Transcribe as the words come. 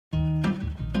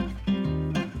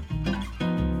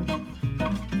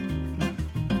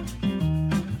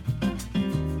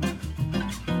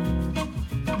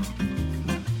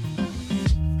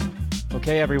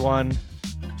Okay, everyone.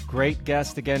 Great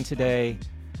guest again today.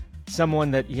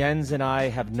 Someone that Jens and I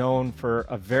have known for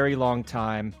a very long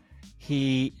time.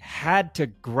 He had to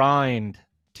grind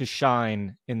to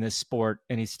shine in this sport,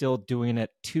 and he's still doing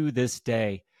it to this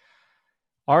day.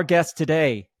 Our guest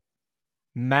today,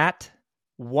 Matt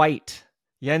White.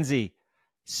 Jensi,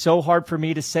 so hard for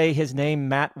me to say his name,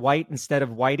 Matt White, instead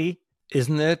of Whitey.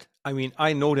 Isn't it? I mean,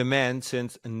 I know the man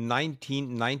since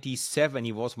 1997.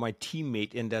 He was my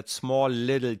teammate in that small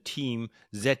little team,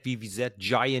 ZVVZ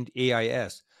Giant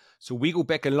AIS. So we go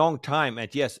back a long time.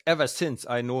 And yes, ever since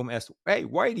I know him as, hey,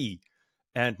 Whitey.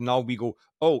 And now we go,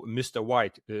 oh, Mr.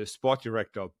 White, sport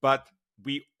director. But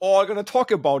we all going to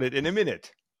talk about it in a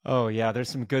minute. Oh, yeah, there's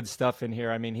some good stuff in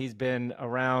here. I mean, he's been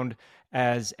around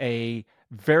as a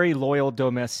very loyal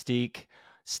domestique,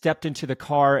 stepped into the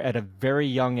car at a very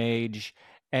young age,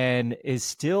 and is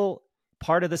still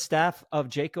part of the staff of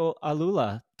Jayco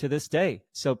AlUla to this day.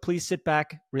 So please sit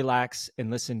back, relax,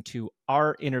 and listen to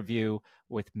our interview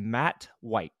with Matt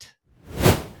White.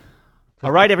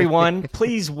 All right, everyone,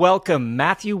 please welcome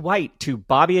Matthew White to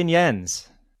Bobby and Jens.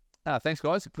 Thanks,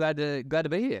 guys. Glad to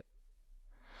be here.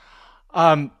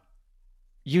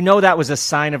 You know, that was a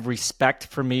sign of respect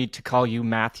for me to call you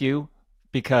Matthew,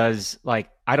 because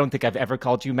I don't think I've ever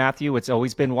called you Matthew. It's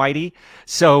always been Whitey.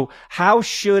 So how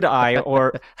should I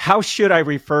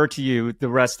refer to you the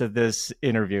rest of this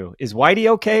interview? Is Whitey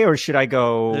okay, or should I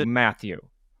go Matthew?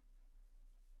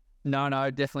 No,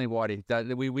 definitely Whitey.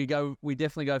 We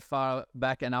definitely go far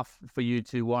back enough for you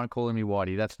to want to call me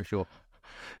Whitey. That's for sure.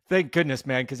 Thank goodness,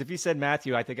 man, because if you said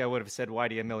Matthew, I think I would have said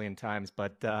Whitey a million times.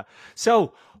 But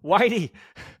so, Whitey,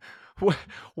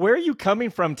 where are you coming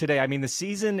from today? I mean, the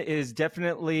season is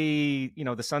definitely,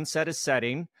 the sunset is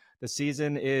setting. The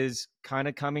season is kind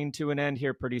of coming to an end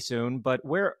here pretty soon. But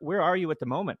where are you at the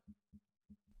moment?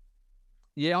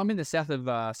 Yeah, I'm in the south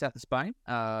of Spain,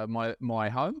 my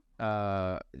home,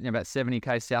 about 70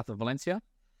 km south of Valencia,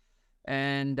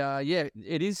 and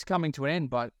it is coming to an end.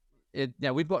 But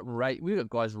we've got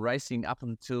guys racing up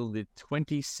until the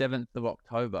 27th of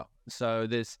October. So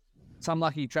there's some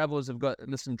lucky travellers have got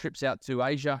some trips out to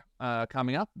Asia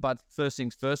coming up. But first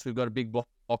things first, we've got a big block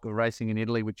of racing in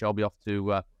Italy, which I'll be off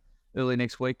to early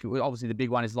next week. Obviously, the big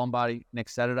one is Lombardy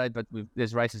next Saturday, but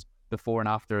there's races before and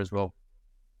after as well.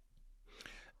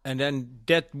 And then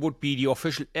that would be the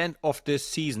official end of this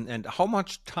season. And how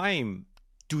much time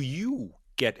do you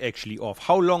get actually off?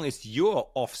 How long is your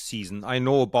off season? I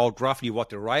know about roughly what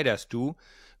the riders do,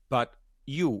 but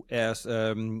you as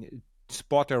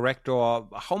sport director,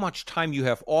 how much time you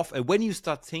have off, and when you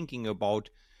start thinking about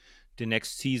the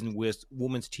next season with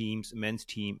women's teams, men's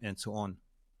team, and so on?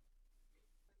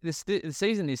 The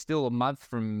season is still a month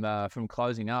from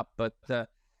closing up, but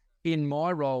in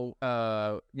my role,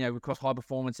 across high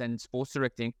performance and sports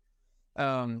directing,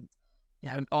 I'm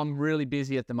really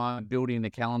busy at the moment building the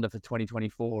calendar for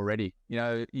 2024 already.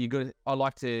 I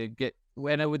like to get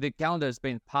with the calendar has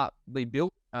been partly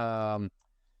built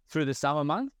through the summer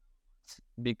months,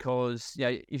 because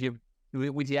if you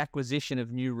with the acquisition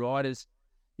of new riders,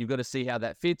 you've got to see how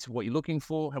that fits, what you're looking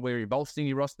for, where you're bolstering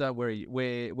your roster,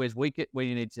 where's weak, where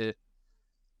you need to,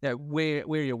 where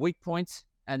are your weak points.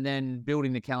 And then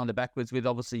building the calendar backwards with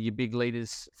obviously your big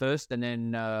leaders first, and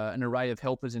then an array of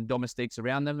helpers and domestiques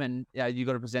around them. And you've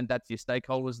got to present that to your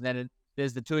stakeholders. And then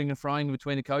there's the toing and froing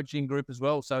between the coaching group as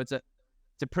well. So it's a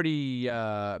pretty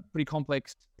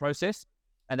complex process.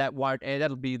 And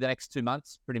that'll be the next 2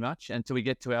 months pretty much until we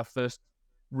get to our first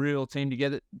real team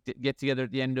together. Get together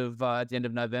at the end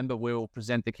of November. We'll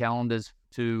present the calendars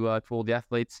to all the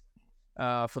athletes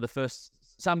for the first.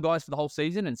 Some guys for the whole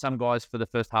season, and some guys for the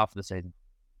first half of the season.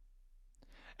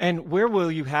 And where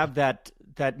will you have that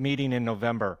meeting in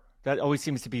November? That always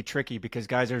seems to be tricky because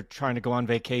guys are trying to go on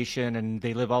vacation and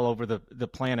they live all over the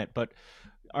planet. But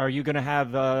are you going to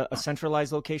have a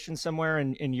centralized location somewhere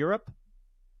in Europe?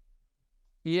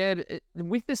 Yeah,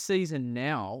 with the season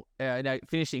now,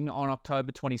 finishing on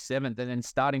October 27th and then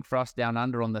starting for us down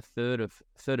under on the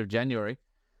 3rd of January,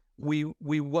 we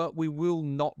will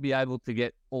not be able to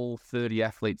get all 30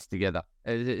 athletes together.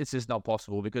 It's just not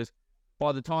possible, because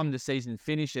by the time the season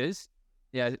finishes,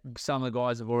 some of the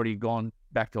guys have already gone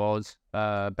back to Oz,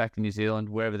 back to New Zealand,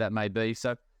 wherever that may be.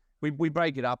 So we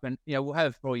break it up, and we'll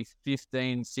have probably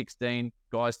 15, 16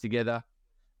 guys together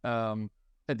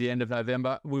at the end of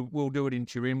November. We'll do it in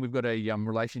Turin. We've got a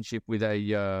relationship with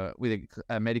a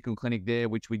medical clinic there,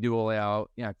 which we do all our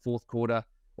fourth quarter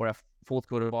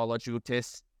biological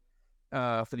tests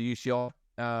for the UCI,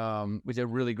 which is a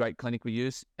really great clinic we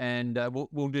use, and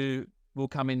we'll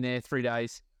come in there 3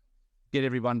 days, get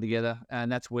everyone together,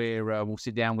 and that's where we'll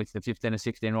sit down with the 15 or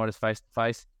 16 riders face to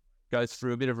face, go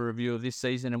through a bit of a review of this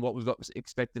season and what we've got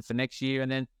expected for next year,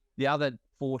 and then the other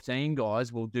 14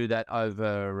 guys will do that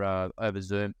over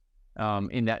Zoom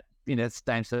in that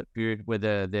same sort of period,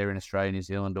 whether they're in Australia, New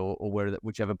Zealand, or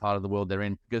whichever part of the world they're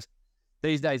in. Because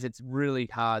these days it's really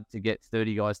hard to get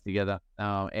 30 guys together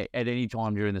at any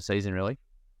time during the season, really.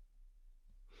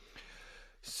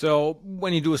 So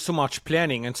when you do so much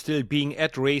planning and still being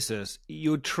at races,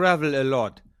 you travel a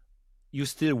lot. You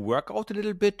still work out a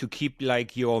little bit to keep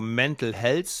like your mental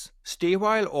health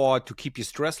stable or to keep your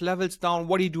stress levels down?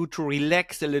 What do you do to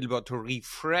relax a little bit, to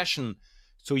refreshen,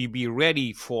 so you be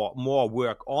ready for more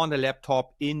work on the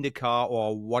laptop, in the car,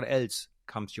 or what else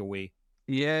comes your way?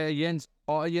 Yeah, Jens,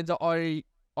 I wouldn't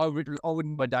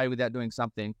go a day without doing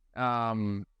something.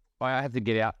 I have to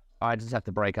get out. I just have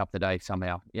to break up the day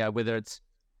somehow. Yeah, whether it's,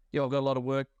 I've got a lot of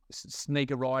work,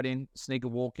 sneak a ride in, sneak a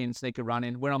walk in, sneak a run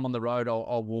in. When I'm on the road,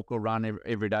 I'll walk or run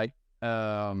every day.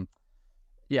 I'm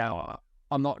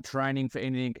not training for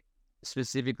anything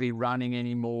specifically running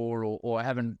anymore, or I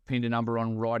haven't pinned a number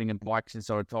on riding a bike since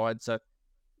I retired. So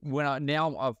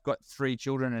now I've got 3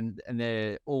 children and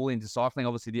they're all into cycling.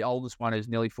 Obviously, the oldest one is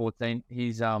nearly 14.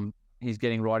 He's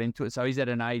getting right into it. So he's at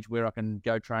an age where I can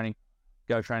go training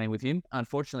with him.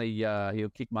 Unfortunately, he'll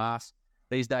kick my ass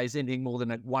these days, anything more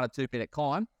than a 1 or 2 minute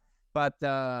climb. But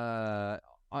I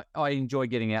enjoy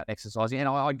getting out and exercising, and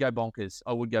I'd go bonkers.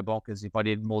 I would go bonkers if I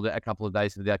did more than a couple of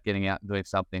days without getting out and doing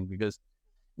something, because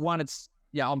one,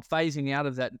 I'm phasing out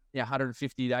of that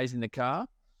 150 days in the car.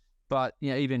 But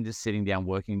even just sitting down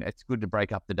working, it's good to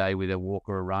break up the day with a walk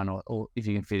or a run, or if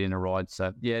you can fit in a ride.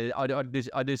 So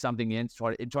I do something, and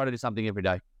try to do something every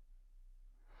day.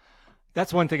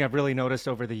 That's one thing I've really noticed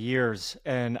over the years,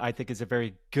 and I think is a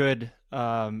very good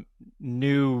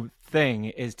new thing,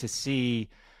 is to see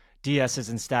DSs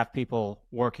and staff people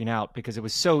working out, because it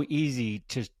was so easy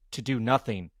to do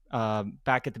nothing.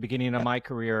 Back at the beginning of my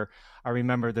career, I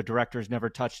remember the directors never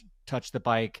touched the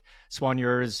bike.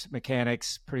 Soigneurs,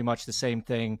 mechanics, pretty much the same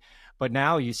thing. But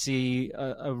now you see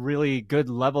a really good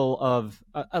level of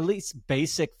at least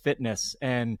basic fitness.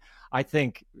 And I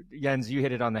think, Jens, you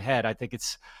hit it on the head. I think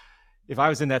if I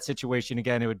was in that situation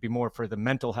again, it would be more for the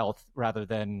mental health rather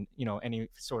than, any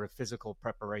sort of physical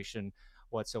preparation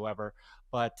whatsoever.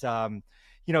 But,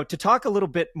 to talk a little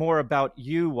bit more about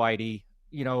you, Whitey,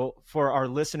 for our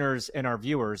listeners and our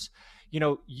viewers,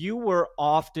 you were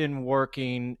often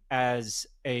working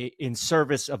in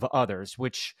service of others,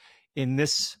 which in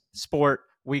this sport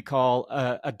we call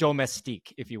a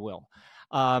domestique, if you will.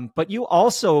 But you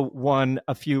also won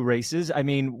a few races. I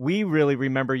mean, we really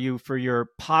remember you for your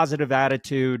positive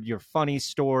attitude, your funny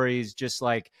stories, just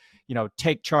like,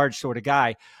 take charge sort of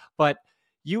guy. But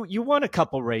you won a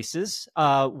couple races.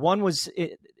 One was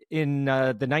in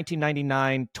the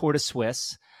 1999 Tour de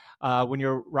Suisse, when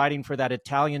you're riding for that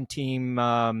Italian team,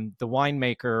 the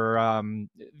winemaker,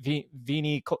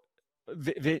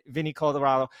 Vini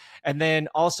Colorado, and then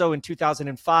also in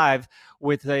 2005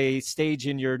 with a stage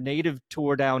in your native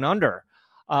Tour Down Under.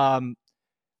 I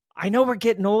know we're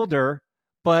getting older,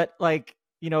 but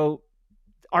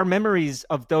our memories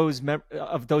of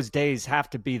those days have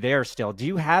to be there still. Do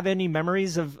you have any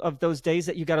memories of those days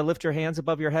that you got to lift your hands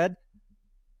above your head?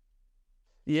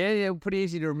 Yeah, pretty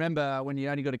easy to remember when you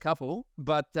only got a couple.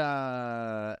 But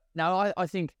no, I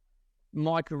think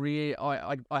my career,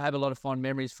 I have a lot of fond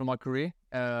memories from my career,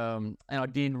 and I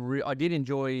did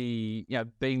enjoy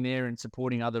being there and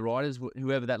supporting other riders,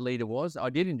 whoever that leader was. I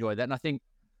did enjoy that, and I think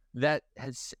that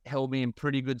has held me in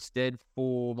pretty good stead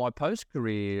for my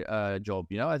post-career job.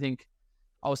 I think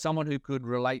I was someone who could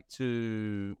relate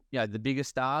to the bigger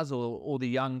stars or the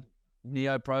young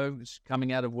neo-pros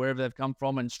coming out of wherever they've come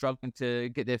from and struggling to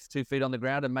get their 2 feet on the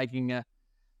ground and making an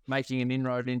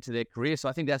inroad into their career. So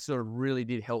I think that sort of really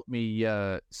did help me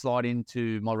slide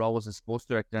into my role as a sports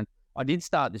director. And I did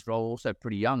start this role also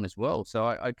pretty young as well. So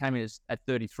I came in at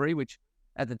 33, which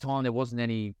at the time there wasn't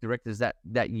any directors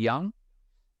that young.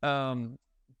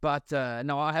 But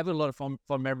no, I have a lot of fond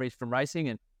memories from racing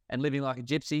and living like a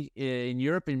gypsy in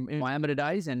Europe in my amateur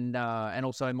days and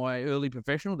also in my early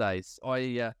professional days.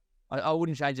 I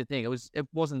wouldn't change a thing. It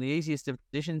wasn't the easiest of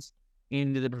positions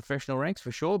into the professional ranks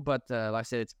for sure, but like I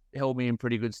said, it's held me in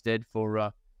pretty good stead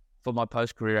for my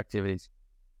post-career activities.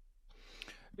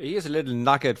 Here's a little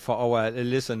nugget for our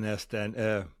listeners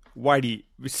then. Whitey,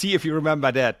 see if you remember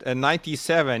that.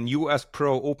 97 US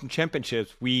Pro Open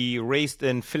Championships, we raced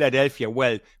in Philadelphia.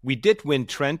 Well, we did win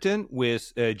Trenton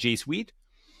with Jay Sweet,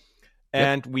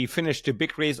 and we finished the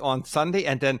big race on Sunday,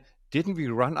 and then Didn't we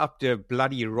run up the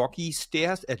bloody rocky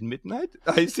stairs at midnight?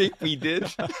 I think we did.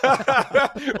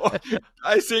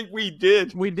 I think we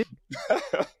did. We did.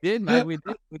 Mate. We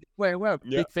did. We're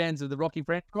big fans of the Rocky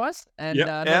franchise, and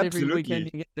not every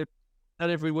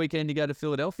weekend you go to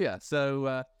Philadelphia.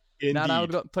 So we've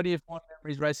got plenty of fun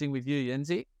memories racing with you,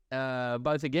 Yenzi,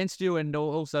 both against you and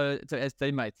also as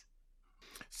teammates.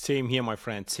 Same here, my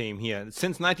friend. Same here.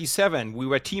 Since '97, we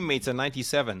were teammates in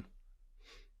 '97.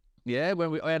 Yeah, when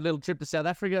we had a little trip to South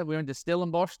Africa, we went to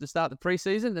Stellenbosch to start the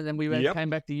preseason, and then we came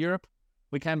back to Europe.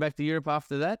 We came back to Europe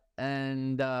after that,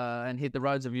 and hit the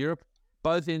roads of Europe,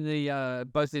 both in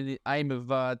the aim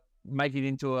of making it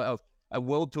into a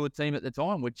world tour team at the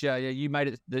time, which you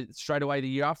made it straight away the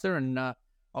year after, and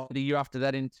the year after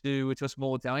that into a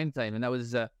small Italian team, and that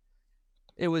was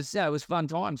it was fun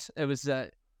times. It was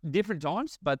different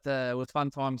times, but it was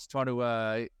fun times trying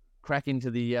to crack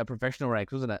into the professional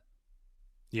ranks, wasn't it?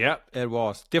 Yeah, it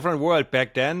was. Different world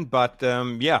back then, but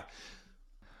yeah.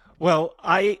 Well,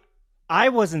 I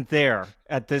wasn't there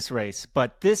at this race,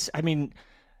 but this, I mean,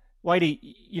 Whitey,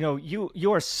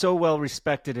 you are so well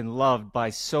respected and loved by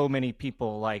so many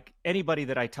people. Like anybody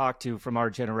that I talk to from our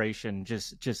generation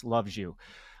just loves you.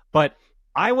 But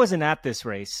I wasn't at this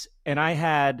race, and I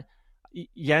had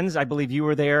Jens, I believe you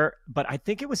were there, but I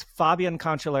think it was Fabian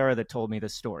Cancellara that told me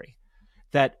this story.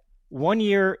 That one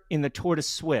year in the Tour de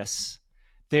Suisse,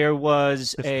 there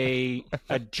was a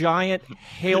giant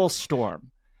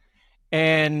hailstorm,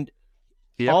 and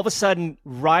all of a sudden,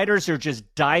 riders are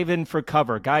just diving for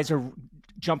cover. Guys are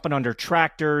jumping under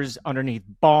tractors, underneath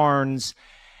barns,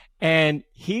 and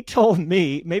he told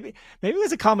me maybe it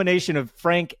was a combination of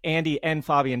Frank, Andy, and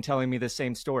Fabian telling me the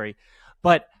same story,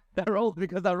 but they're all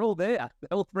there.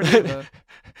 All three of them.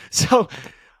 So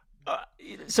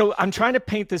I'm trying to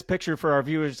paint this picture for our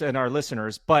viewers and our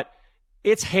listeners, but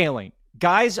it's hailing.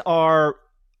 Guys are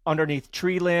underneath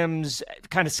tree limbs,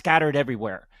 kind of scattered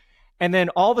everywhere. And then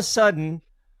all of a sudden,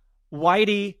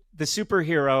 Whitey, the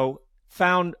superhero,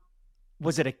 found,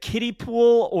 was it a kiddie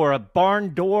pool or a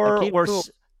barn door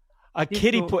a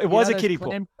kiddie pool? It was a kiddie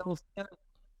pool.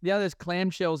 The other's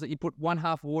clamshells that you put one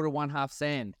half water, one half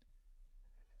sand.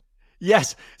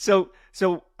 Yes. So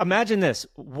imagine this.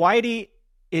 Whitey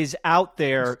is out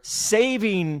there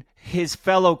saving his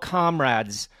fellow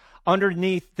comrades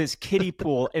underneath this kiddie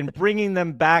pool and bringing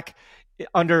them back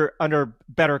under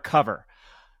better cover.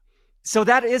 So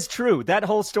that is true. That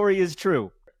whole story is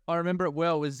true. I remember it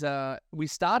well. It was we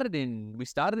started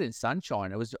in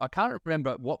sunshine. I can't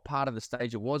remember what part of the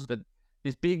stage it was, but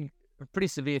this big, pretty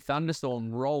severe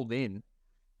thunderstorm rolled in,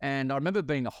 and I remember it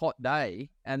being a hot day,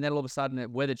 and then all of a sudden the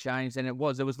weather changed, and it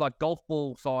was like golf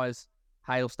ball size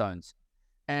hailstones,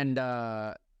 and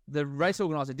the race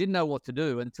organizer didn't know what to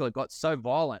do until it got so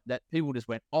violent that people just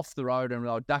went off the road and they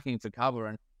were ducking for cover,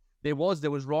 and there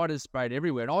was riders sprayed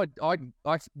everywhere, and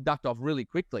I ducked off really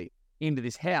quickly into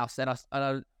this house, and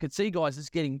I could see guys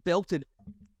just getting belted,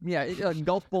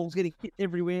 golf balls getting hit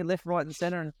everywhere, left, right, and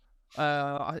center.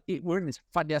 And we're in this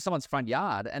someone's front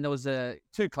yard, and there was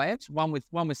two clamps, one with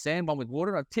sand, one with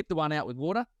water. I tipped the one out with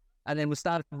water, and then we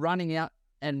started running out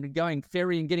and going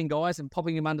ferrying, getting guys and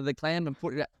popping them under the clam and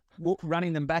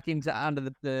running them back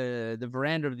under the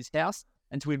veranda of this house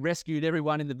until we rescued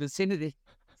everyone in the vicinity.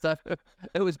 So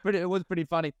it was pretty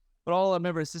funny. But all I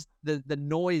remember is just the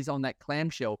noise on that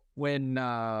clamshell when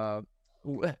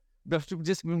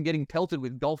just from getting pelted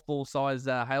with golf ball size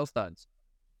hailstones.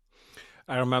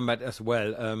 I remember it as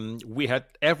well. We had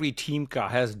every team car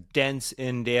has dents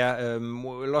in there.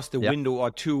 We lost a window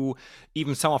or two.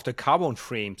 Even some of the carbon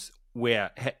frames were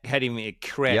having a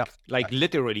crack, like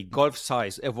literally golf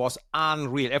size. It was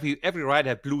unreal. Every rider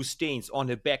had blue stains on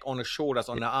the back, on the shoulders,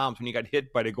 on the arms when you got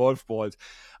hit by the golf balls.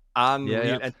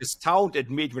 Unreal. And the sound it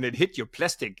made when it hit your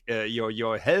plastic,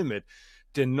 your helmet,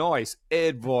 the noise,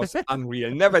 it was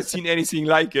unreal. Never seen anything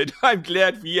like it. I'm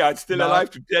glad we are still alive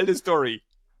to tell the story.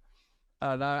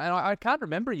 No, and I can't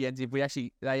remember, Jens, if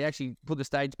they actually put the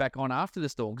stage back on after the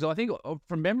storm, because I think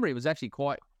from memory it was actually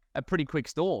quite a pretty quick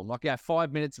storm, like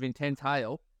 5 minutes of intense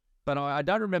hail. But I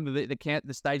don't remember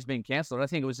the stage being cancelled. I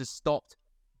think it was just stopped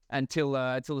until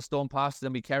the storm passed,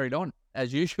 and we carried on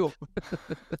as usual.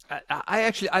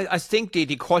 I think they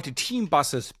called the team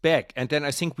buses back, and then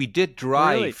I think we did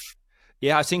drive. Really?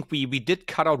 Yeah, I think we did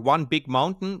cut out one big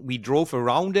mountain. We drove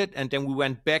around it, and then we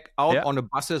went back out on the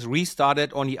buses,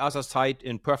 restarted on the other side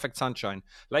in perfect sunshine.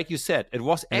 Like you said, it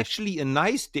was actually a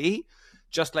nice day,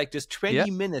 just like this 20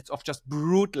 minutes of just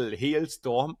brutal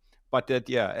hailstorm. But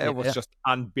it was just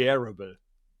unbearable.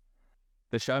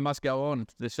 The show must go on.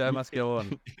 The show must go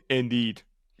on. Indeed.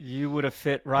 You would have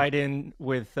fit right in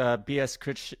with B.S.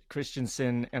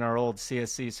 Christensen and our old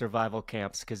CSC survival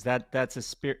camps, because that's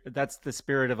the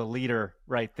spirit of a leader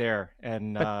right there,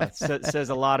 and says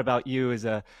a lot about you as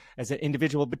an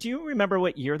individual. But do you remember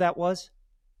what year that was?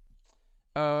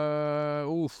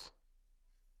 Oof.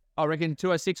 I reckon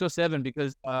 206 or 7,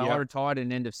 because I retired in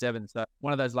the end of 7. So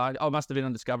one of those large. I must have been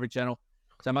on Discovery Channel,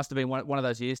 so it must have been one of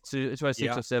those years,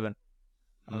 206 or 7.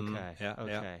 Okay.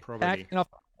 Yeah, probably.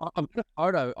 I've got a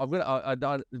photo. I've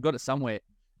got it somewhere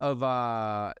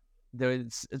of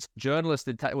it's journalists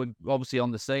that were obviously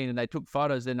on the scene, and they took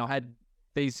photos. And I had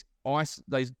these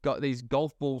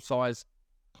golf ball size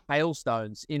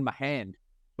hailstones in my hand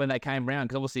when they came round,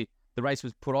 because obviously the race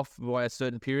was put off by a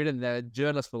certain period, and the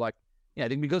journalists were like,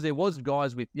 because there was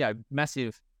guys with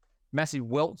massive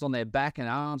welts on their back and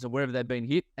arms or wherever they'd been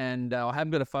hit, and I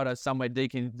haven't got a photo somewhere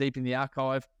deep in the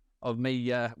archive of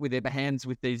me with their hands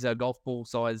with these golf ball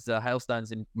size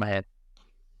hailstones in my hand.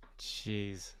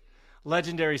 Jeez.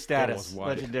 Legendary status.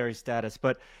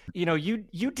 But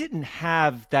you didn't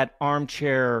have that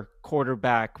armchair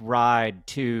quarterback ride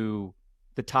to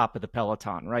the top of the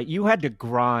peloton, right? You had to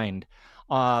grind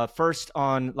first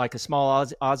on like a small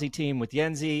Aussie team with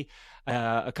Yenzi,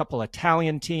 a couple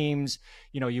Italian teams.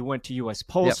 You went to US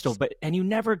Postal, and you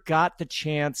never got the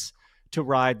chance to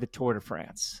ride the Tour de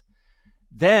France.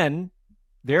 Then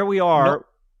there we are,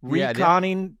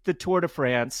 reconning the Tour de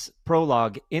France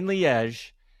prologue in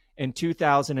Liège in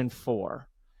 2004.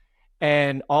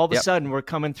 And all of a sudden we're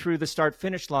coming through the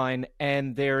start-finish line,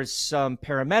 and there's some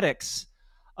paramedics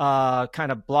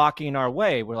kind of blocking our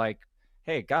way. We're like,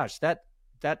 hey, gosh, that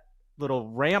little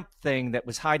ramp thing that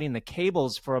was hiding the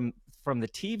cables from the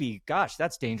TV, gosh,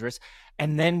 that's dangerous.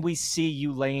 And then we see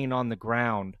you laying on the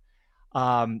ground.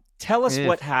 Tell us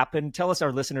what happened. Tell us,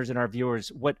 our listeners and our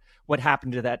viewers, what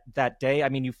happened to that day. I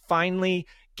mean, you finally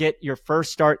get your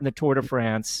first start in the Tour de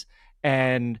France,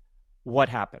 and what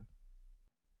happened?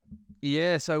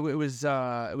 Yeah, so it was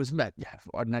I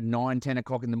don't know, 9, 10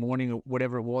 o'clock in the morning or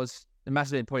whatever it was. It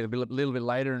must have been probably a little bit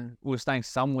later, and we were staying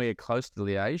somewhere close to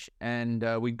Liège, and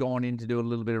we'd gone in to do a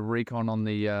little bit of recon on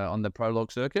the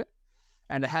prologue circuit,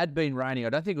 and it had been raining.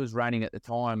 I don't think it was raining at the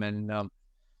time, and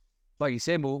like you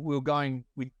said,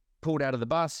 we pulled out of the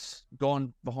bus,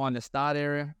 gone behind the start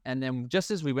area, and then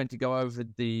just as we went to go over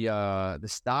the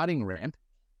starting ramp,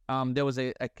 there was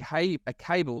a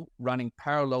cable running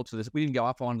parallel to this. We didn't go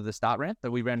up onto the start ramp,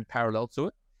 but we ran parallel to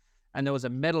it, and there was a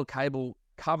metal cable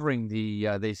covering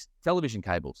these television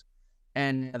cables,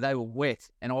 and they were wet.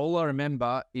 And all I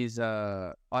remember is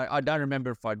I don't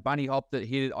remember if I bunny hopped it,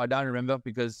 hit it. I don't remember,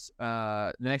 because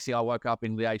the next thing I woke up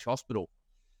in Liège Hospital.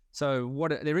 So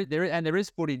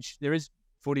there is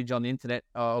footage on the internet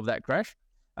of that crash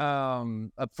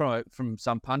from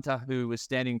some punter who was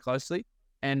standing closely,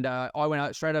 and I went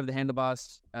out straight over the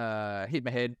handlebars, hit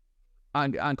my head,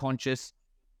 unconscious,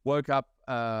 woke up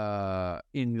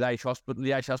in Liège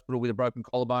Hospital with a broken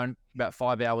collarbone about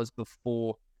 5 hours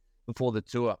before the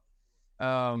tour.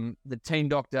 The team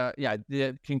doctor,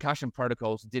 the concussion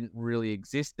protocols didn't really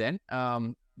exist then,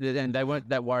 and they weren't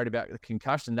that worried about the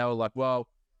concussion. They were like, well,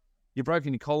 you broke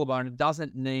your collarbone, it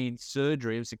doesn't need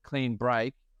surgery. It was a clean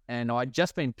break. And I'd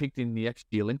just been picked in the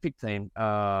Olympic team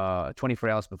 24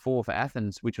 hours before for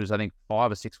Athens, which was, I think,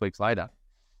 5 or 6 weeks later.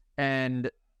 And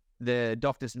the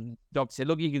doctor said,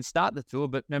 look, you can start the tour,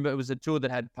 but remember, it was a tour that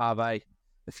had Pavé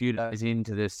a few days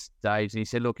into this stage. And he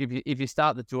said, look, if you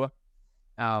start the tour,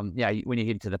 when you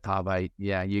hit to the Pavé,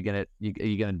 you're gonna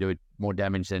do it more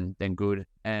damage than good.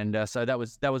 And so that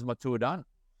was my tour done.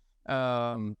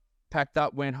 Packed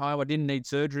up, went home. I didn't need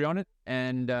surgery on it,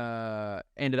 and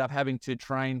ended up having to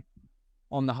train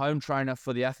on the home trainer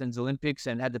for the Athens Olympics,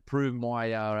 and had to prove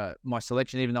my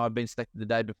selection, even though I'd been selected the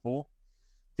day before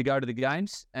to go to the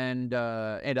games, and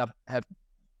ended up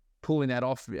pulling that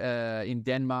off in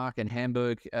Denmark and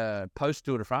Hamburg post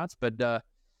Tour de France. But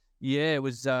it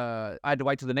was I had to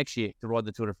wait till the next year to ride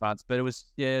the Tour de France. But it was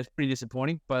pretty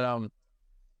disappointing. But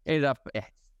ended up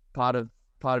part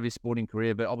of his sporting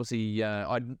career. But obviously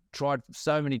I'd tried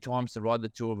so many times to ride the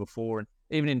Tour before, and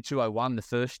even in 2001, the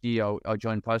first year I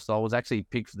joined Postal, I was actually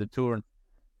picked for the Tour, and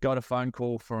got a phone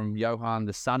call from Johan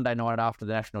the Sunday night after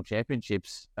the national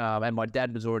championships, and my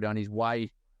dad was already on his way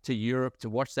to Europe to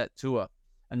watch that tour,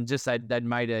 and just they'd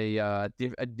made a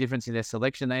difference in their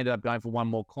selection. They ended up going for one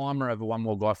more climber over one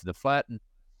more guy for the flat,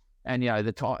 and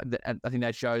the time, I think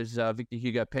that shows Victor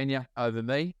Hugo Pena over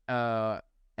me,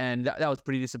 and that was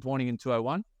pretty disappointing in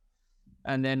 2001,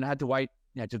 and then I had to wait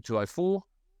till 2004.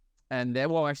 And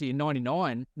then, actually in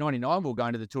 99, we were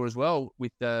going to the Tour as well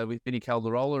with Vinny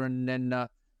Calderola, and then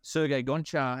Sergei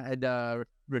Gonchar had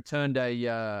returned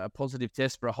a positive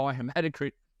test for a high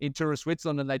hematocrit in Tour of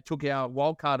Switzerland, and they took our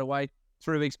wild card away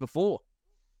 3 weeks before.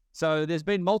 So there's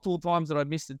been multiple times that I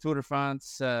missed the Tour de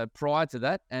France prior to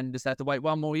that, and just had to wait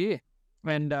one more year.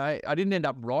 And I didn't end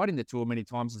up riding the Tour many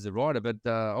times as a rider, but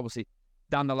obviously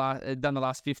done the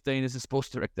last 15 as a sports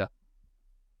director.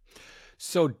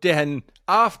 So then,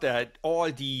 after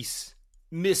all these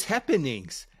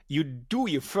mishappenings, you do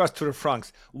your first Tour de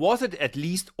France. Was it at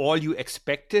least all you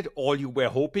expected, all you were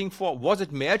hoping for? Was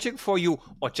it magic for you,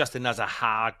 or just another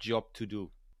hard job to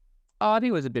do? I think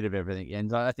it was a bit of everything.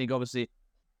 And I think, obviously,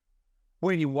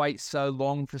 when you wait so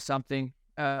long for something,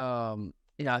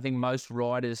 I think most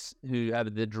riders who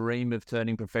have the dream of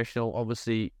turning professional,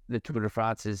 obviously the Tour de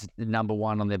France is the number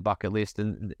one on their bucket list.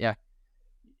 And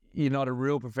you're not a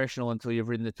real professional until you've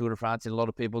ridden the Tour de France in a lot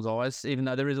of people's eyes, even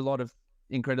though there is a lot of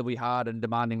incredibly hard and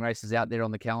demanding races out there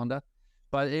on the calendar.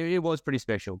 But it was pretty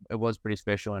special. It was pretty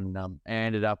special. And I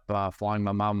ended up flying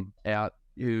my mum out,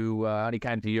 who only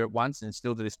came to Europe once and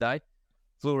still to this day.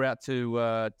 Flew her out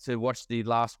to watch the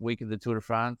last week of the Tour de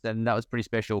France, and that was pretty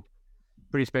special.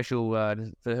 Pretty special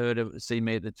for her to see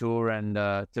me at the Tour and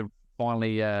to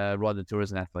finally ride the Tour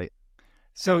as an athlete.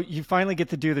 So you finally get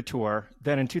to do the Tour.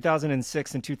 Then in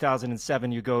 2006 and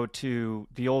 2007, you go to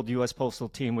the old U.S. Postal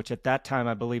Team, which at that time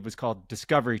I believe was called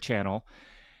Discovery Channel.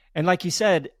 And like you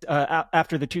said,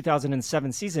 after the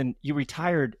 2007 season, you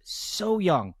retired so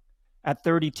young at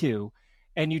 32,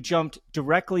 and you jumped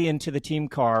directly into the team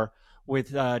car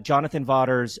with Jonathan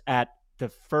Vaughters at the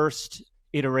first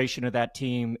iteration of that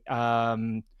team,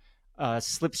 Slipstream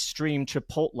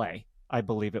Chipotle, I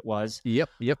believe it was. Yep.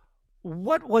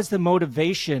 What was the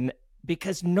motivation?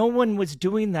 Because no one was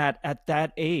doing that at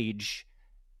that age.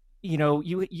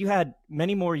 You had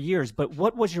many more years, but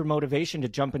what was your motivation to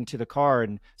jump into the car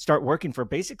and start working for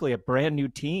basically a brand new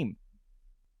team?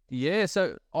 Yeah,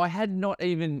 so I had not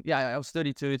even, I was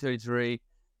 32, 33,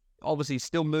 obviously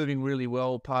still moving really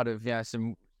well, part of,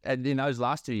 and in those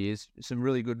last 2 years, some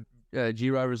really good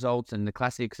Giro results and the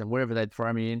classics and wherever they'd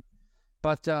throw me in.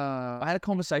 But I had a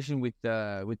conversation with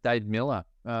Dave Miller.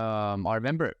 I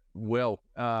remember it well.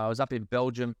 I was up in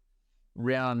Belgium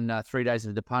around 3 days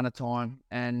of Deparna time,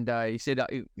 and he said,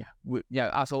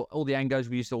 us all the Angos,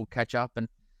 we used to all catch up, and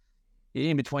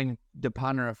in between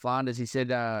Deparna and Flanders, he said,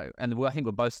 and I think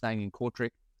we're both staying in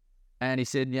Kortrijk, and he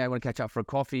said, I want to catch up for a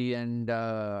coffee, and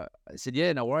I said,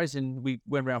 yeah, no worries, and we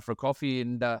went around for a coffee,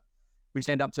 and we just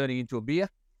ended up turning into a beer.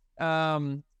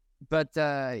 But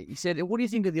he said, what do you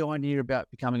think of the idea about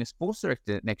becoming a sports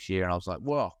director next year? And I was like,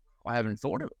 well, I haven't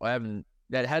thought of it.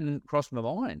 That hadn't crossed my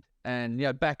mind.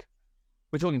 And, back,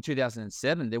 we're talking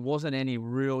 2007, there wasn't any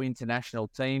real international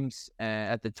teams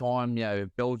at the time.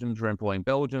 Belgians were employing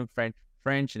Belgium,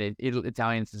 French and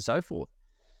Italians and so forth.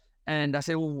 And I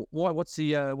said, well, what's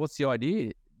the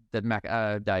idea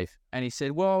that Dave? And he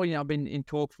said, well, I've been in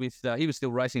talks with, he was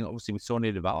still racing, obviously, with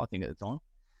Sonia Duval, I think, at the time.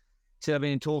 So I've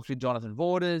been in talks with Jonathan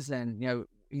Vaughters, and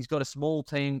he's got a small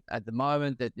team at the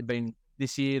moment that have been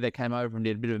this year. They came over and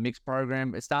did a bit of a mixed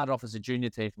program. It started off as a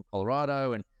junior team from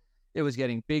Colorado, and it was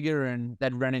getting bigger. And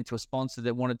they'd run into a sponsor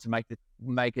that wanted to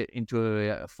make it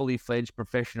into a fully fledged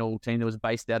professional team that was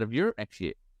based out of Europe next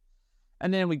year.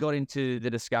 And then we got into the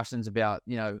discussions about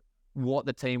what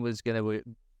the team was going to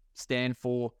stand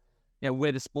for,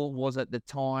 where the sport was at the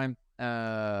time.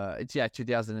 It's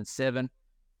 2007,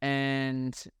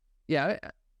 and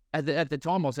at the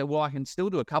time, I said, well, I can still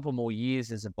do a couple more years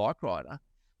as a bike rider,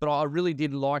 but I really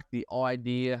did like the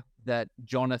idea that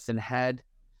Jonathan had,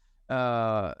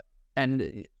 and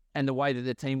the way that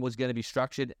the team was going to be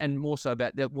structured, and more so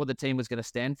about what the team was going to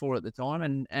stand for at the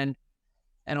time. And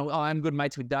I'm good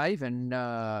mates with Dave, and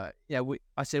I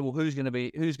said, well, who's going to be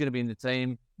in the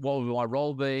team? What will my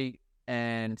role be?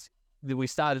 And he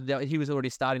was already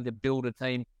starting to build a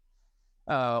team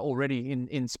already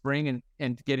in spring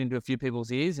and get into a few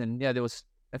people's ears. And there was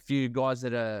a few guys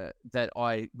that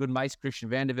good mates, Christian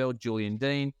Vandervelde, Julian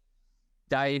Dean,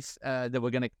 Dave,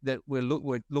 that were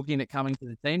looking at coming to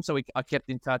the team. So I kept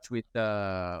in touch with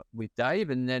Dave,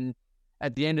 and then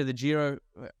at the end of the Giro,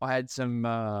 I had some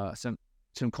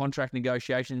contract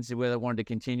negotiations where they wanted to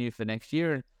continue for next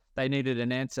year, and they needed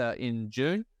an answer in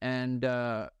June. And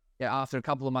after a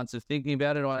couple of months of thinking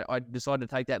about it, I decided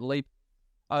to take that leap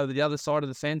over the other side of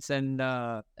the fence and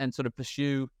sort of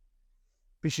pursue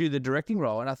the directing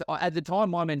role. And at the time,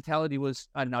 my mentality was,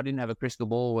 I didn't have a crystal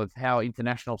ball of how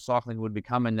international cycling would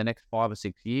become in the next 5 or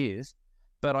 6 years.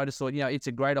 But I just thought, it's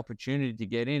a great opportunity to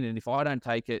get in. And if I don't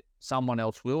take it, someone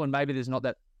else will. And maybe there's not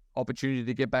that opportunity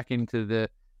to get back into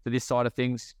this side of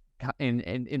things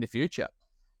in the future.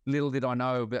 little did I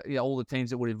know about all the teams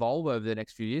that would evolve over the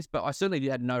next few years. But I certainly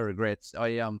had no regrets.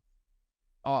 I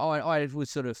was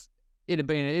sort of it had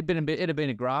been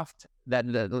a graft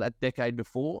that decade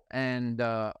before, and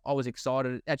I was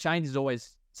excited. Our change is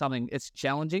always something. It's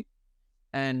challenging,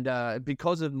 and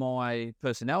because of my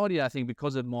personality, I think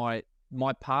because of my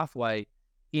pathway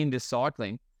into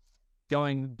cycling,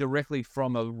 going directly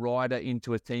from a rider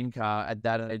into a team car at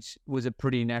that age was a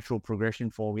pretty natural progression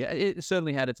for me. It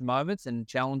certainly had its moments and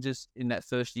challenges in that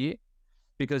first year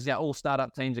because all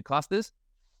startup teams are clusters,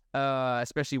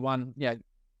 especially one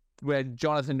where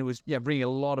Jonathan was bringing a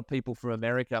lot of people from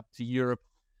America to Europe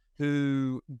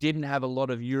who didn't have a lot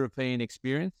of European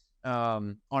experience.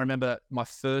 I remember my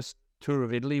first tour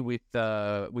of Italy with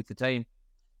the team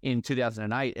in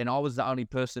 2008, and I was the only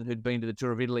person who'd been to the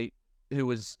Tour of Italy I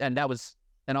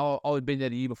had been there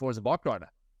the year before as a bike rider.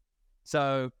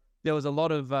 So there was a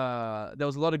lot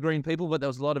of green people, but there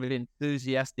was a lot of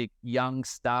enthusiastic young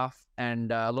staff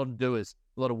and a lot of doers,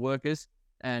 a lot of workers,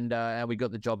 and we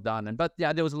got the job done. But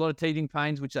there was a lot of teething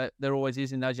pains, which there always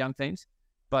is in those young teams.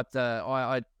 But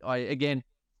I again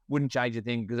wouldn't change a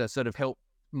thing because it sort of helped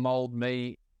mold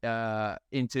me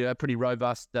into a pretty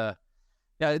robust.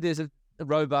 There's a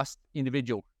robust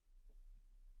individual.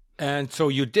 And so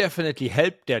you definitely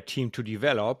helped that team to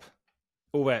develop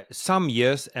over some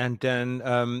years, and then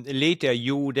later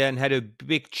you then had a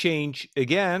big change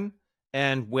again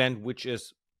and which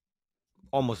is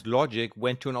almost logic,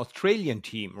 went to an Australian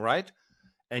team, right?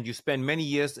 And you spent many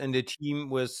years in the team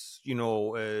with,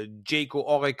 Jayco,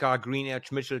 Orica, Green Edge,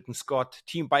 Mitchelton, Scott,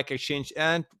 Team Bike Exchange,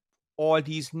 and all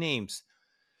these names.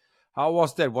 How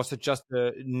was that? Was it just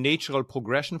a natural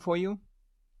progression for you?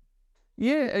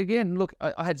 Yeah, again, look,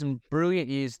 I had some brilliant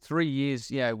years, 3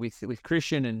 years, with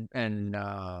Christian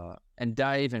and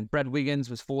Dave, and Brad Wiggins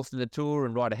was fourth in the Tour,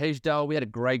 and Ryder Hesdale. We had a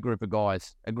great group of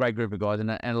guys, and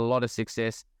a lot of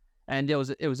success. And it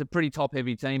was a pretty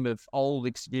top-heavy team of old,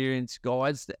 experienced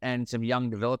guys and some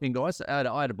young, developing guys. I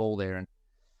had a ball there,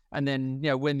 and then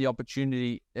when the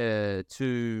opportunity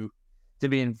to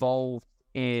be involved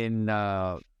in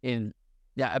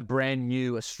a brand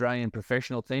new Australian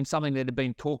professional team, something that had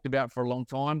been talked about for a long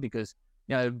time, because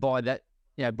by the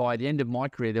end of my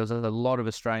career, there was a lot of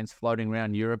Australians floating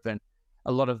around Europe and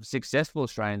a lot of successful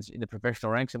Australians in the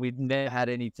professional ranks, and we'd never had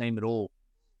any team at all.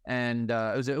 And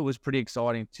it was pretty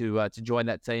exciting to join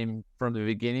that team from the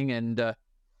beginning. And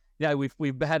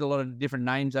we've had a lot of different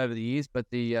names over the years, but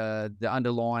the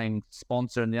underlying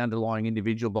sponsor and the underlying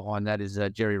individual behind that is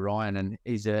Jerry Ryan, and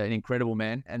he's an incredible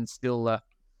man, and still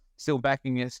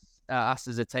backing us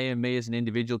as a team and me as an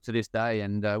individual to this day.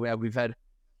 And we've had,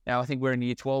 I think we're in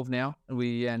year 12 now,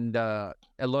 and a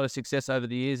lot of success over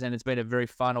the years, and it's been a very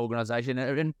fun organization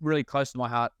and really close to my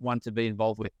heart, one to be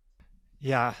involved with.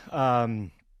 Yeah.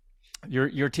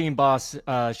 Your team boss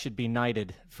should be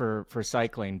knighted for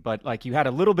cycling, but like you had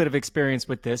a little bit of experience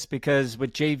with this, because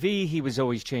with JV, he was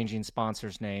always changing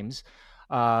sponsors' names,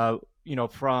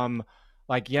 from,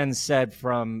 like Jens said,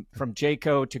 from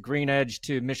Jayco to Green Edge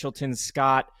to Mitchelton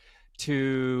Scott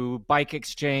to Bike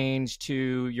Exchange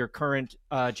to your current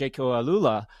Jayco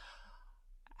Alula.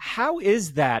 How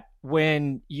is that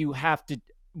when you have to,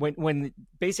 when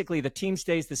basically the team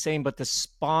stays the same, but the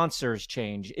sponsors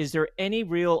change? Is there any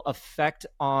real effect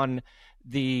on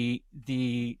the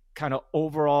kind of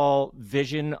overall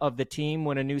vision of the team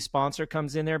when a new sponsor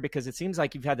comes in there? Because it seems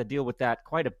like you've had to deal with that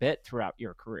quite a bit throughout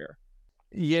your career.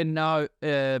 Yeah, no,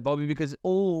 Bobby, because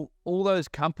all those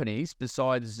companies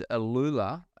besides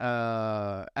Alula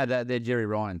they're Jerry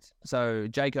Ryan's. So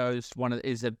Jayco's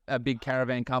is a big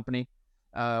caravan company,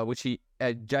 which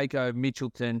Jayco,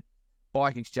 Mitchelton,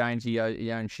 Bike Exchange, he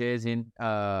owns shares in.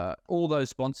 All those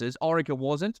sponsors. Orica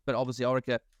wasn't, but obviously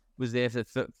Orica was there for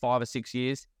 5 or 6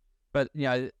 years. But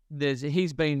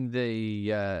he's been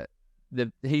the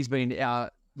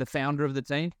founder of the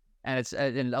team, and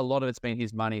a lot of it's been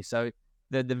his money. So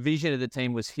the vision of the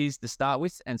team was his to start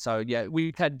with, and so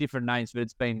we've had different names, but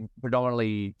it's been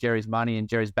predominantly Jerry's money and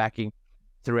Jerry's backing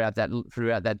throughout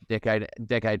that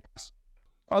decade.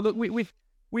 Oh, look,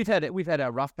 we've had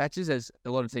our rough patches, as a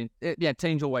lot of teams.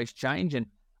 Teams always change, and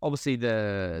obviously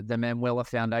the Manuela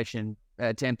Foundation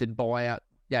attempted buyout,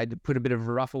 to put a bit of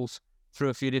ruffles through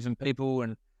a few different people,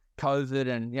 and COVID,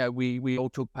 and we all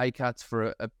took pay cuts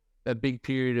for a big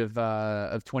period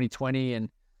of 2020, and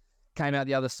came out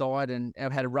the other side, and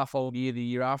had a rough old year the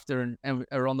year after, and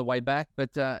are on the way back. But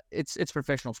it's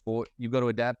professional sport. You've got to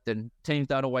adapt, and teams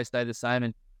don't always stay the same,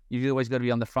 and you've always got to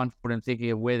be on the front foot and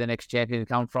thinking of where the next champion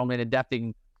comes from, and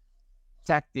adapting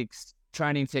tactics,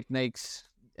 training techniques,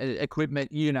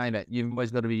 equipment, you name it. You've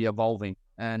always got to be evolving,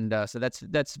 and so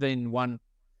that's been one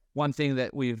one thing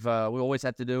that we always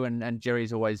had to do, and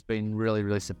Jerry's always been really,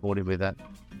 really supportive with that.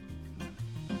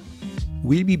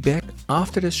 We'll be back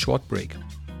after this short break.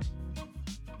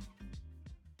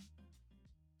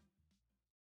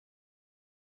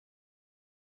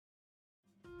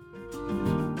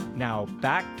 Now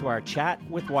back to our chat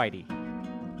with Whitey.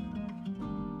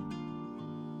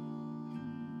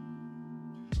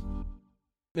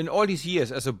 In all these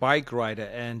years as a bike rider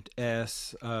and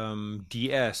as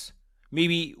DS,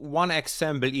 maybe one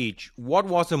example each. What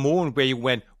was a moment where you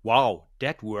went, wow,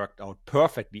 that worked out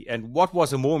perfectly? And what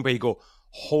was a moment where you go,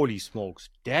 holy smokes,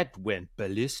 that went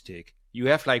ballistic? You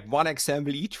have like one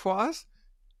example each for us?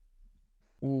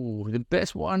 Ooh, the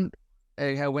best one,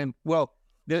 well,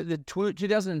 the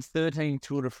 2013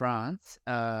 Tour de France,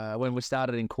 when we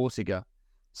started in Corsica.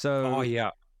 So,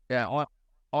 yeah,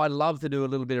 I love to do a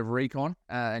little bit of recon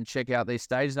and check out these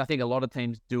stages. And I think a lot of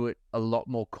teams do it a lot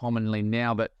more commonly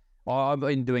now, but I've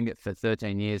been doing it for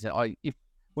 13 years. When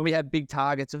we have big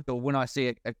targets, or when I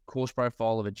see a course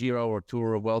profile of a Giro or a Tour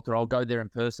or a Vuelta, I'll go there in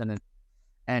person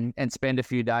and spend a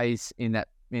few days in that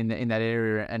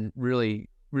area and really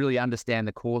understand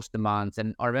the course demands.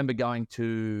 And I remember going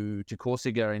to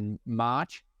Corsica in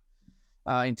March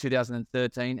in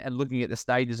 2013 and looking at the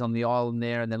stages on the island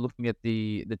there, and then looking at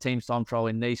the team's time trial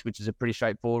in Nice, which is a pretty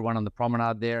straightforward one on the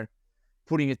promenade there,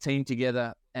 putting a team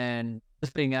together and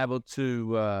just being able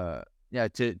to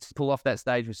pull off that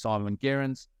stage with Simon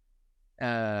Gerrans,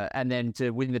 and then to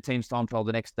win the team's time trial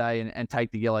the next day and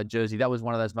take the yellow jersey. That was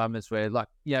one of those moments where, like,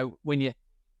 when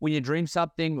you dream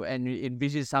something and you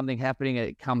envision something happening and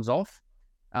it comes off.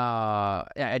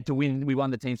 And to win, we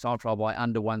won the team's time trial by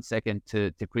under 1 second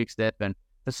to Quick-Step, and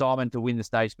for Simon to win the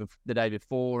stage the day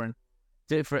before, and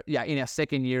in our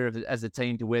second year as a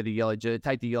team to wear the yellow jersey,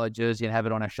 take the yellow jersey and have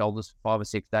it on our shoulders for 5 or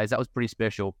 6 days. That was pretty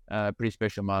special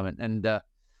moment. And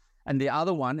the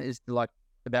other one is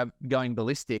about going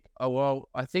ballistic. Oh, well,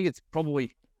 I think it's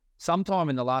probably sometime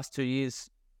in the last 2 years,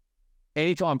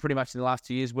 anytime pretty much in the last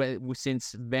 2 years,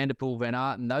 since Van der Poel, Van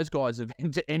Aert, and those guys have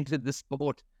entered the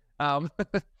sport.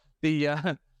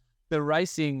 The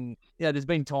racing, there's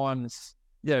been times,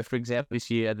 for example, this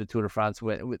year at the Tour de France,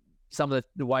 where with some of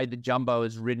the way that Jumbo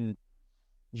has ridden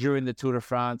during the Tour de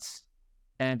France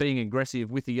and being aggressive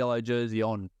with the yellow jersey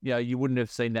on, you wouldn't have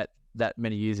seen that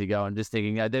many years ago. And just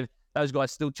thinking, those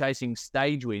guys still chasing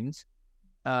stage wins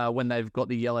when they've got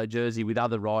the yellow jersey with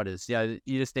other riders. You're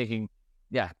just thinking,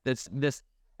 it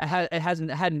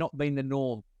had not been the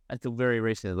norm until very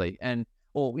recently.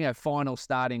 Or final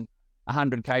starting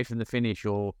 100k from the finish,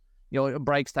 or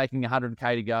breaks taking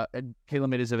 100k to go,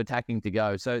 kilometers of attacking to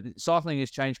go. So cycling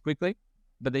has changed quickly,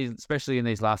 but especially in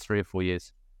these last 3 or 4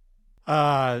 years.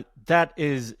 That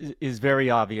is very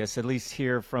obvious, at least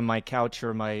here from my couch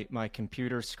or my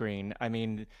computer screen. I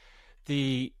mean,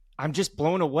 I'm just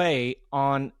blown away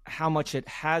on how much it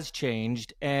has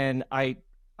changed, and I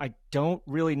don't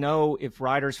really know if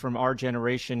riders from our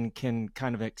generation can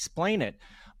kind of explain it.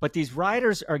 But these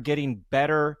riders are getting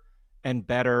better and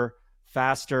better,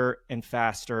 faster and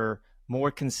faster, more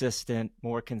consistent.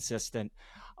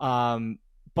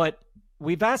 But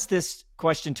we've asked this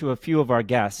question to a few of our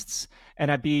guests,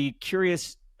 and I'd be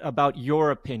curious about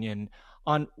your opinion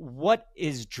on what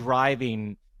is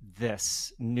driving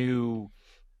this new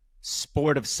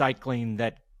sport of cycling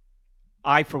that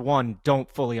I, for one, don't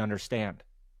fully understand.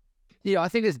 Yeah, I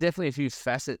think there's definitely a few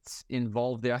facets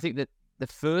involved there. I think that the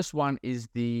first one is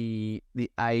the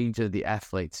age of the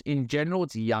athletes. In general,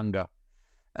 it's younger.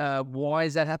 Why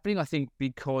is that happening? I think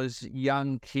because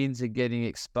young kids are getting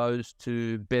exposed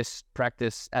to best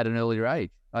practice at an earlier age.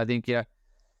 I think,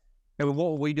 what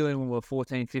were we doing when we were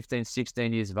 14, 15,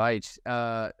 16 years of age?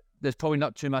 There's probably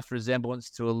not too much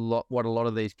resemblance to what a lot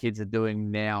of these kids are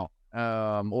doing now,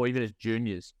 or even as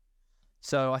juniors.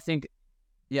 So I think,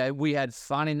 we had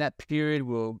fun in that period.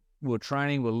 We're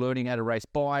training, we're learning how to race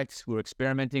bikes, we're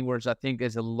experimenting, whereas I think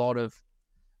there's a lot of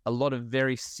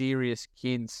very serious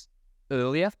kids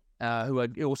earlier who are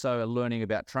also learning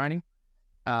about training.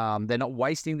 They're not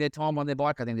wasting their time on their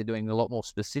bike. I think they're doing a lot more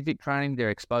specific training. They're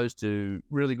exposed to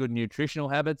really good nutritional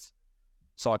habits,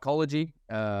 psychology,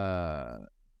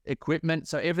 equipment.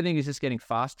 So everything is just getting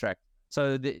fast-tracked.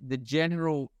 So the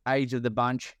general age of the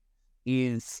bunch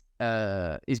is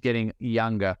getting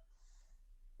younger.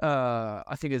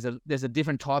 I think there's a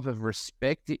different type of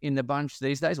respect in the bunch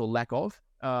these days, or lack of,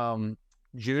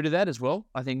 due to that as well.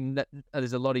 I think that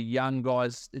there's a lot of young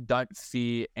guys that don't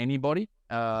fear anybody.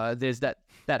 There's that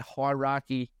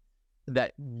hierarchy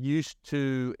that used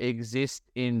to exist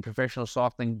in professional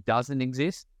cycling doesn't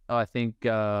exist. I think,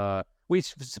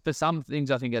 which for some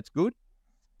things I think that's good,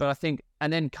 but I think,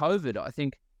 and then COVID, I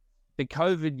think the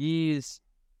COVID years,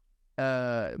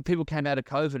 people came out of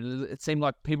COVID, and it seemed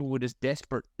like people were just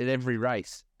desperate at every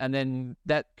race. And then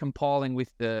that compiling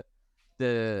with the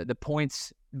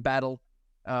points battle,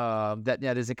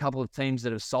 there's a couple of teams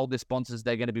that have sold their sponsors.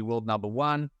 They're going to be world number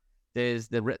one. There's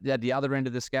at the other end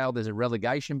of the scale, there's a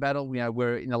relegation battle.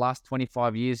 Where in the last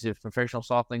 25 years of professional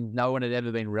cycling, no one had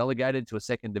ever been relegated to a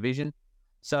second division.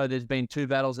 So there's been two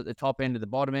battles at the top end and the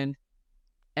bottom end.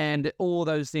 And all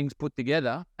those things put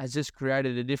together has just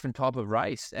created a different type of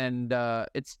race. And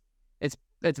it's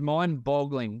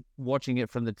mind-boggling watching it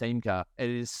from the team car. It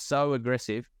is so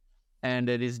aggressive, and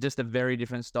it is just a very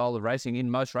different style of racing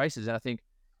in most races. And I think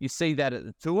you see that at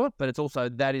the Tour, but it's also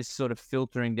that is sort of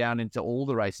filtering down into all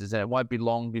the races. And it won't be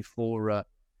long before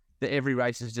every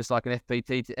race is just like an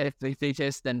FPT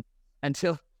test, and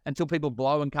until people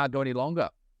blow and can't go any longer.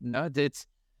 It's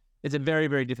a very,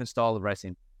 very different style of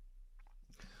racing.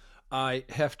 I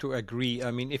have to agree.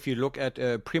 I mean, if you look at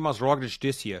Primož Roglič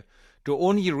this year, the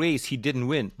only race he didn't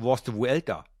win was the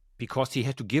Vuelta, because he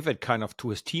had to give it kind of to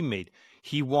his teammate.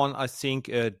 He won, I think,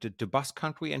 the Basque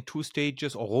Country in 2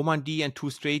 stages, or Romandie in 2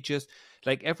 stages.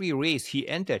 Like every race he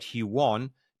entered, he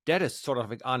won. That is sort of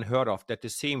like unheard of, that the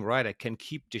same rider can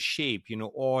keep the shape,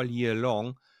 all year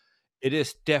long. It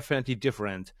is definitely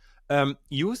different.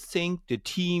 You think the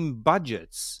team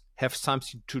budgets have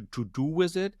something to do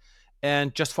with it?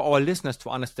 And just for our listeners to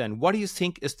understand, what do you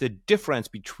think is the difference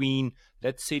between,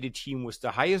 let's say, the team with the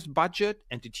highest budget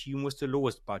and the team with the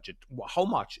lowest budget? How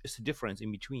much is the difference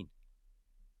in between?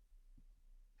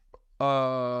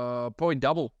 Probably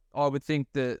double. I would think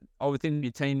your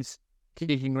teams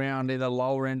kicking around in the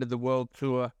lower end of the World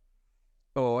Tour,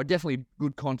 or definitely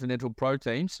good continental pro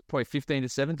teams, probably 15 to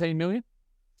 17 million.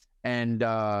 And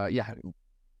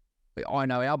I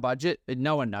know our budget, but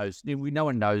no one knows. No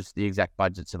one knows the exact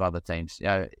budgets of other teams.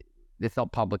 It's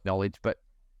not public knowledge, but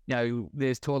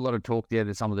there's a lot of talk there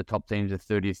that some of the top teams are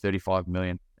 30 to 35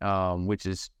 million, which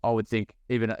is, I would think,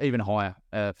 even higher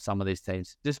for some of these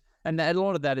teams. And a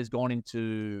lot of that has gone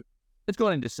into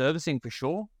servicing for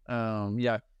sure.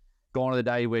 Gone are the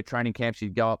day where training camps,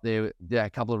 you'd go up there, a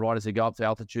couple of riders that go up to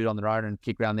altitude on the road and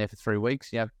kick around there for 3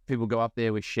 weeks. People go up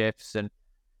there with chefs and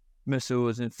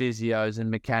masseurs and physios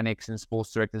and mechanics and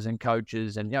sports directors and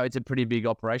coaches, and it's a pretty big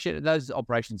operation. Those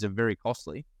operations are very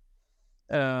costly,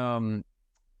 but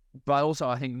also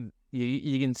I think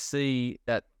you can see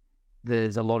that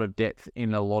there's a lot of depth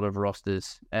in a lot of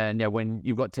rosters. And when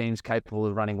you've got teams capable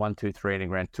of running 1, 2, 3 in a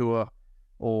Grand Tour,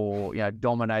 or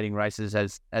dominating races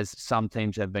as some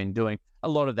teams have been doing, a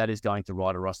lot of that is going to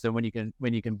rider roster. When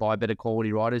you can buy better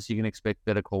quality riders, you can expect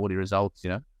better quality results.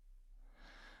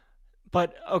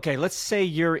 But okay, let's say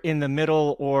you're in the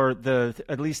middle, or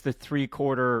at least the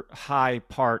 3/4 high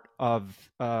part of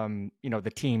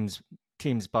the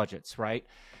team's budgets, right?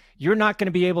 You're not going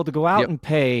to be able to go out and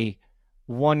pay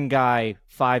one guy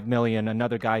 $5 million,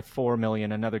 another guy $4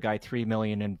 million, another guy $3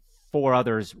 million, and 4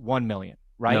 others $1 million,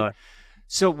 right? No.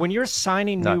 So when you're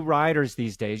signing new riders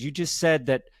these days, you just said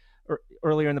that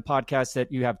earlier in the podcast that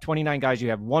you have 29 guys, you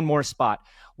have one more spot.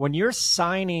 When you're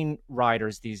signing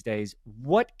riders these days,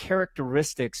 what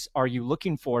characteristics are you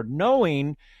looking for,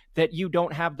 knowing that you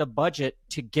don't have the budget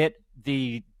to get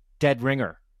the dead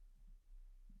ringer?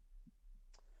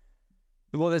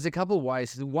 Well, there's a couple of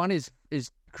ways. One is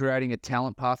creating a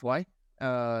talent pathway.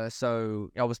 So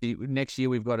obviously next year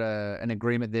we've got an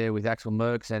agreement there with Axel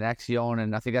Merckx and Axion,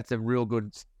 and I think that's a real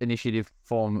good initiative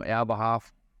from our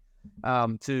behalf,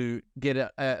 to get an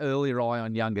earlier eye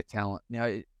on younger talent.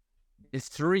 It's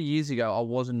 3 years ago I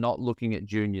was not looking at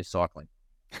junior cycling,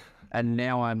 and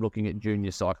now I'm looking at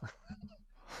junior cycling.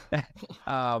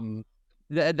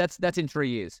 That's in 3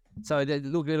 years. So they're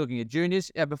looking at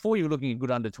juniors. Before you were looking at good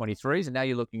under 23s, and now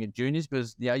you're looking at juniors,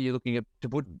 because you're looking to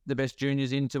put the best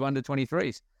juniors into under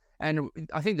 23s. And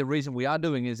I think the reason we are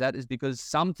doing is because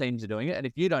some teams are doing it, and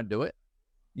if you don't do it,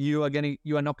 you are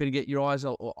not going to get your eyes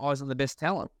on the best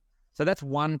talent. So that's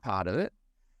one part of it.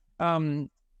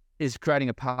 Is creating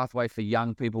a pathway for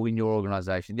young people in your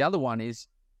organization. The other one is,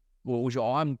 which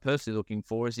I'm personally looking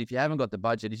for, is if you haven't got the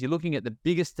budget, is you're looking at the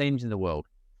biggest teams in the world,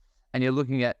 and you're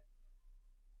looking at,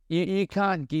 you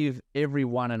can't give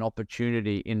everyone an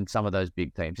opportunity in some of those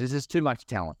big teams. There's just too much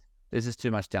talent.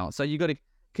 So you've got to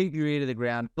keep your ear to the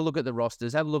ground, look at the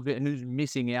rosters, have a look at who's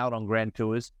missing out on Grand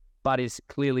Tours, but is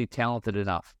clearly talented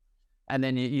enough. And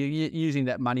then you're using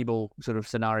that Moneyball sort of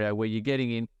scenario where you're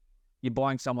getting in, you're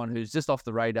buying someone who's just off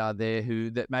the radar there,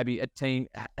 that maybe a team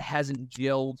hasn't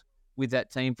gelled with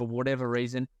that team for whatever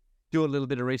reason. Do a little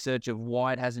bit of research of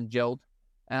why it hasn't gelled,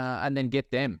 and then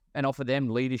get them and offer them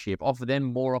leadership, offer them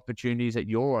more opportunities at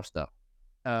your roster.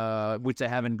 which they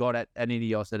haven't got at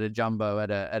Ineos, at a Jumbo, at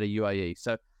a UAE.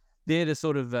 So they're the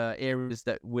sort of areas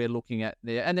that we're looking at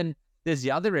there. And then there's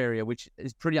the other area, which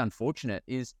is pretty unfortunate,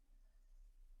 is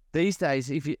these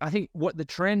days, I think what the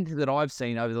trend that I've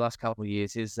seen over the last couple of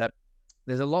years is that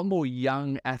there's a lot more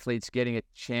young athletes getting a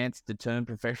chance to turn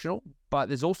professional, but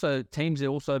there's also teams are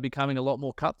also becoming a lot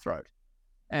more cutthroat.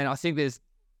 And I think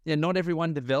not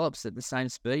everyone develops at the same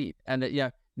speed.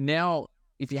 And now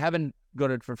if you haven't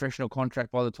got a professional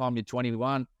contract by the time you're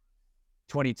 21,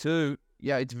 22,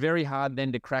 it's very hard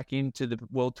then to crack into the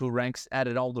World Tour ranks at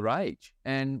an older age.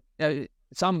 And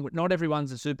not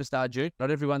everyone's a superstar junior, not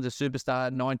everyone's a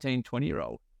superstar 19,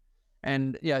 20-year-old.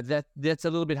 And that's a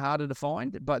little bit harder to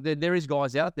find, but there is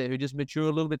guys out there who just mature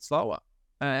a little bit slower,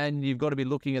 and you've got to be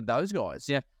looking at those guys.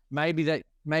 Maybe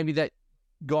that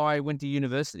guy went to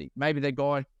university, maybe that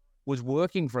guy was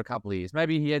working for a couple of years,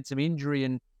 maybe he had some injury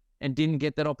and didn't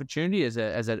get that opportunity as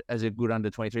a good under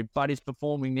 23, but he's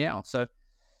performing now. So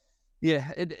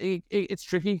it's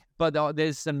tricky, but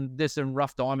there's some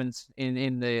rough diamonds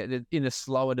in the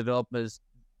slower developers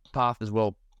path as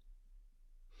well.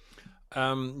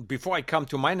 Before I come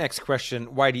to my next question,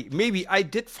 Whitey, maybe I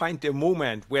did find a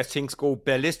moment where things go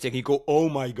ballistic. You go, oh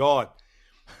my God.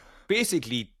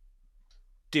 Basically,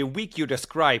 the week you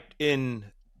described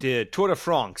in the Tour de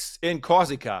France in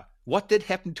Corsica, what did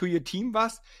happen to your team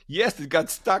bus? Yes, it got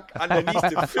stuck underneath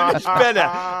the finish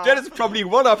banner. That is probably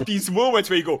one of these moments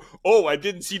where you go, oh, I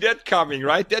didn't see that coming,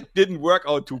 right? That didn't work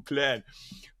out to plan.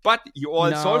 But you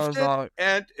all solved it,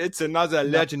 and it's another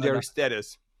legendary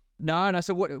status. No.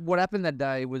 So what happened that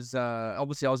day was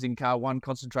obviously I was in car one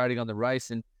concentrating on the race,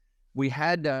 and we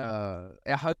had our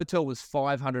hotel was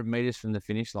 500 meters from the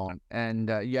finish line.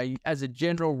 And as a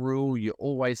general rule, you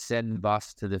always send the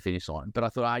bus to the finish line. But I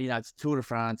thought, it's Tour de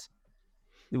France.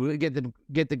 We'll get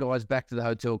the guys back to the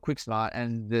hotel quick smart.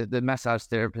 And the massage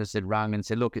therapist had rung and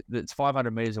said, look, it's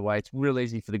 500 meters away. It's real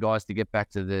easy for the guys to get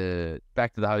back to the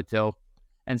hotel.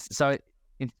 And so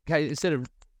instead of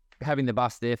having the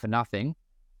bus there for nothing,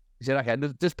 he said, okay,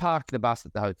 just park the bus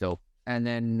at the hotel. And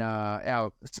then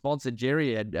our sponsor,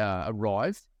 Jerry, had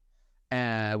arrived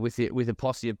with a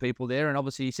posse of people there. And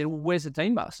obviously he said, well, where's the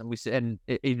team bus? And we said, and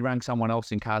he rang someone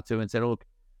else in car two and said, look,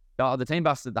 the team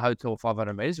bus is at the hotel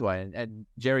 500 meters away. And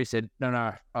Jerry said,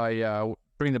 no, I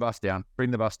bring the bus down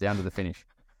to the finish.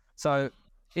 So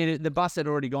the bus had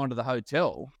already gone to the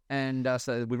hotel. And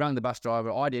so we rang the bus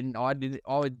driver. I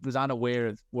was unaware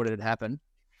of what had happened.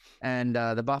 And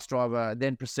the bus driver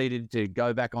then proceeded to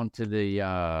go back onto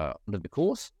the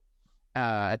course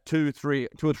at 2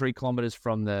 or 3 kilometers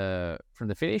from the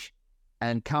finish,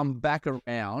 and come back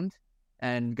around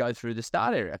and go through the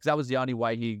start area, because that was the only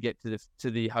way he could get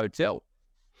to the hotel.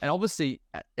 And obviously,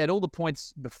 at all the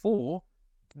points before,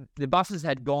 the buses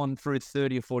had gone through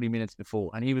 30 or 40 minutes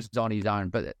before, and he was on his own.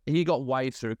 But he got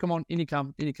waved through. Come on, in you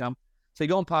come. So he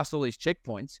gone past all these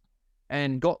checkpoints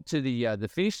and got to the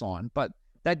finish line, but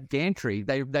that gantry,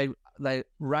 they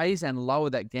raise and lower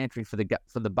that gantry for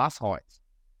the bus heights.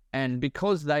 And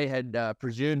because they had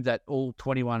presumed that all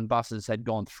 21 buses had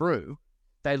gone through,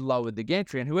 they lowered the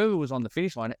gantry, and whoever was on the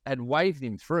finish line had waved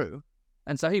him through.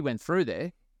 And so he went through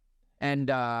there and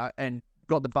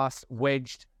got the bus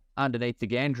wedged underneath the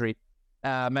gantry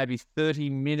maybe 30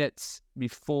 minutes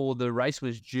before the race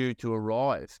was due to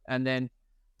arrive. And then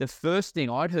the first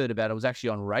thing I'd heard about it was actually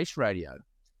on race radio,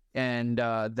 and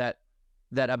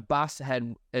that a bus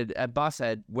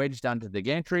had wedged under the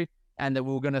gantry, and that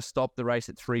we were going to stop the race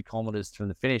at 3 kilometers from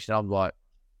the finish. And I'm like,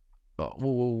 oh,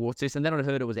 what's this? And then I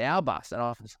heard it was our bus, and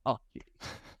I was, oh,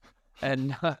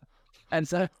 and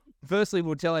so firstly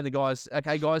we're telling the guys,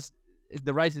 okay, guys,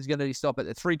 the race is going to stop at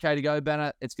the 3K to go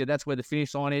banner. It's good. That's where the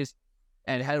finish line is.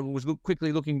 And was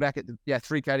quickly looking back at the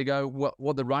 3K to go,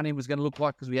 what the running was going to look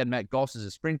like, because we had Matt Goss as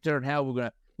a sprinter,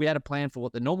 and we had a plan for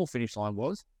what the normal finish line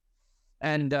was.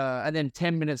 And then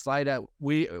 10 minutes later,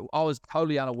 I was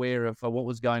totally unaware of what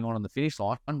was going on the finish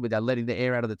line, without letting the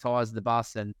air out of the tyres of the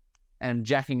bus and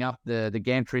jacking up the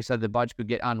gantry so the budge could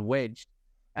get unwedged.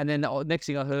 And then the next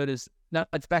thing I heard is, no,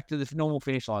 it's back to the normal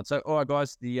finish line. So, all right,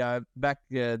 guys, the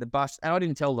bus, and I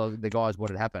didn't tell the guys what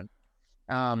had happened.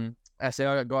 I said,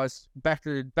 all right, guys, back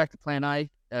to plan A.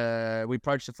 We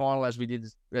approached the final as we did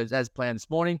as planned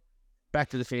this morning. Back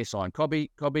to the finish line.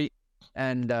 Copy.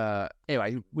 And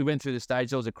anyway, we went through the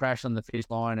stage. There was a crash on the finish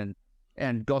line,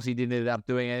 and Gossi didn't end up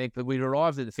doing anything. But we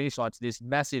arrived at the finish line to this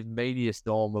massive media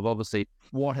storm of obviously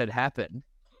what had happened.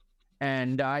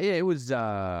 And it was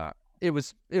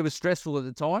stressful at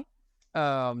the time.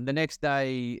 The next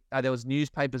day, there was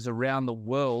newspapers around the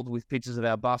world with pictures of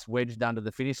our bus wedged under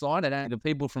the finish line, and the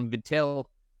people from Vittel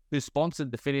who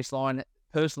sponsored the finish line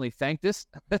personally thanked us.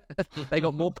 They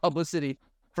got more publicity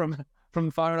from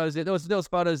photos. There was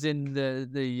photos in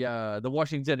the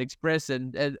Washington Express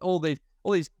and all these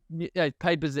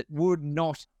papers that would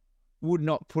not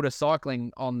put a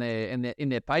cycling on in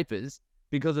their papers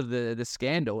because of the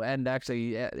scandal. And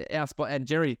actually, our spot and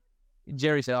Jerry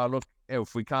said, "Oh, look,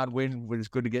 if we can't win, it's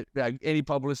good to get any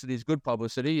publicity is good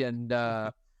publicity." And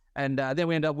then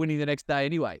we end up winning the next day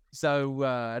anyway.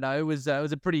 So no, it was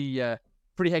a pretty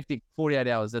hectic 48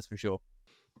 hours, that's for sure.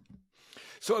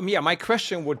 So my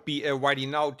question would be, Whitey,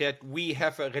 now that we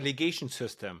have a relegation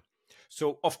system,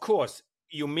 so of course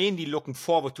you're mainly looking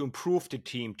forward to improve the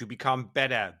team, to become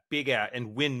better, bigger,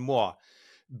 and win more.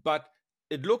 But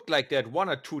it looked like that one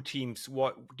or two teams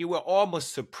were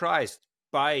almost surprised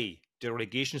by the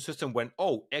relegation system when,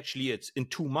 actually it's in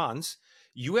 2 months.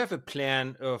 You have a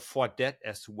plan for that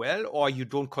as well, or you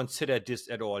don't consider this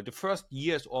at all? The first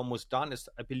year is almost done. It's,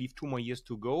 I believe, 2 more years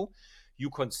to go. You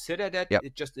consider that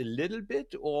just a little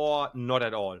bit or not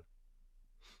at all?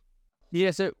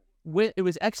 Yeah, so it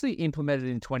was actually implemented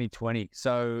in 2020.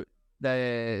 So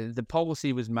the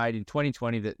policy was made in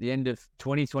 2020 that the end of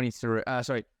 2023, end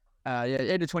of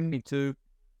 2022,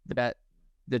 that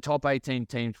the top 18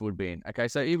 teams would be in. Okay,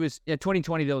 so it was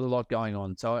 2020. There was a lot going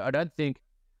on. So I don't think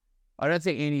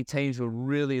any teams were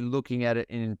really looking at it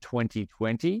in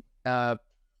 2020.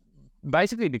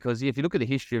 Basically, because if you look at the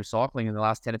history of cycling in the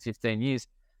last 10 or 15 years,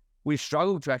 we've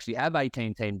struggled to actually have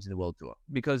 18 teams in the World Tour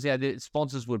because the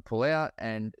sponsors would pull out,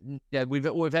 and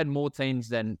we've had more teams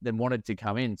than wanted to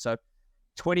come in. So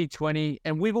 2020,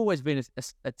 and we've always been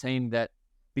a team that,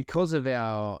 because of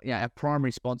our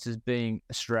primary sponsors being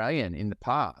Australian in the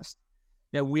past,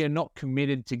 we are not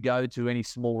committed to go to any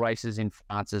small races in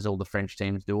France as all the French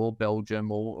teams do, or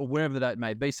Belgium, or wherever that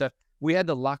may be. So we had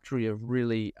the luxury of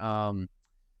really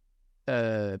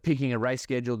picking a race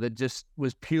schedule that just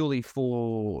was purely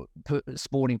for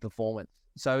sporting performance.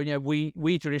 So,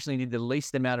 we traditionally did the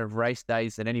least amount of race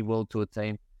days than any World Tour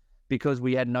team because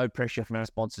we had no pressure from our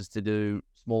sponsors to do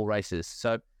small races.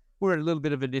 So we're at a little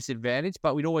bit of a disadvantage,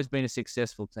 but we'd always been a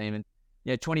successful team. And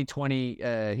 2020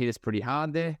 hit us pretty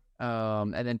hard there.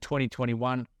 And then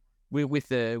 2021, with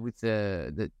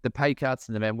the pay cuts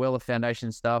and the Manuela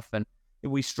Foundation stuff, and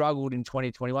we struggled in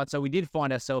 2021. So we did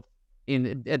find ourselves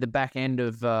at the back end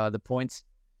of the points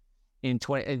in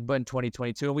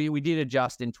 2022. And we did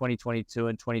adjust in 2022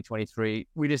 and 2023.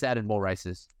 We just added more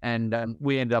races, and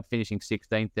we ended up finishing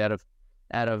 16th out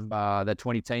of the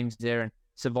 20 teams there, and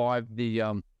survived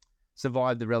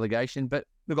the relegation. But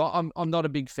look, I'm not a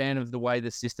big fan of the way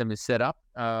the system is set up.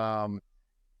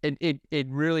 It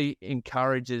really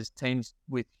encourages teams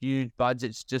with huge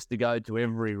budgets just to go to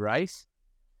every race.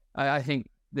 I think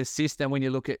the system, when you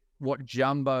look at what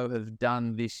Jumbo have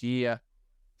done this year,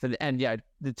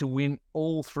 to win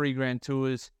all 3 Grand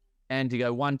Tours and to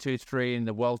go 1, 2, 3 in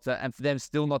the Vuelta, and for them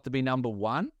still not to be number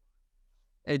one,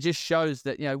 it just shows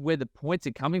that where the points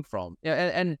are coming from.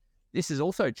 And this has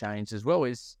also changed as well.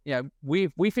 Is we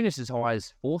finished as high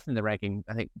as 4th in the ranking,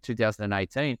 I think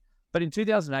 2018. But in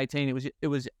 2018, it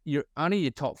was only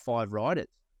your top 5 riders,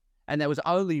 and there was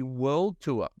only World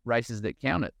Tour races that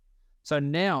counted. So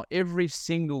now every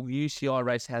single UCI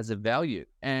race has a value,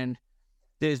 and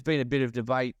there's been a bit of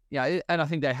debate. And I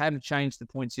think they haven't changed the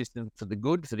point system for the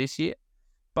good for this year.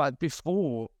 But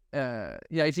before,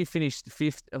 if you finished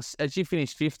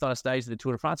 5th on a stage of the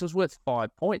Tour de France, it was worth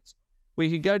 5 points.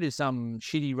 We could go to some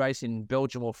shitty race in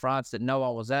Belgium or France that no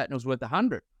one was at, and it was worth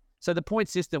 100. So the point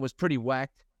system was pretty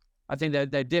whacked. I think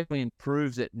they definitely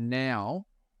improved it now,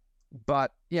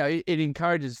 but it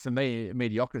encourages, for me,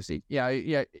 mediocrity.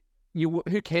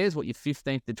 Who cares what your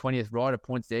 15th to 20th rider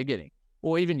points they're getting,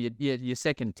 or even your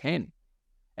second 10?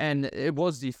 And it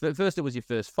was first it was your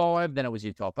first 5, then it was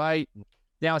your top 8,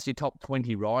 now it's your top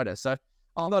 20 rider. So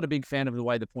I'm not a big fan of the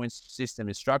way the points system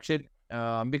is structured,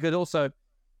 because also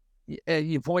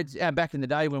your points back in the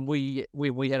day when we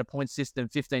had a point system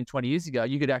 15, 20 years ago,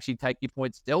 you could actually take your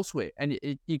points elsewhere, and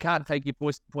you can't take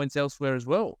your points elsewhere as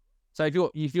well. So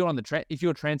if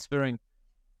you're transferring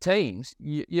teams,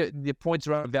 the points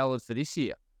are valid for this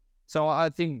year. So I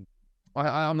think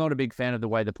I'm not a big fan of the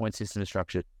way the point system is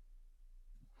structured.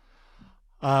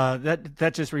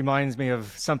 That just reminds me of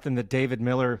something that David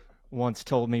Miller once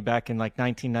told me back in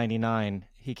 1999.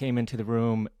 He came into the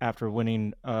room after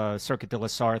winning Circuit de la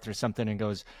Sarthe or something and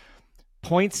goes,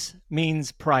 points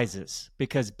means prizes.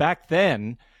 Because back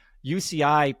then,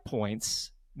 UCI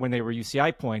points, when they were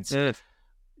UCI points,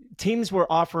 teams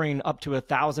were offering up to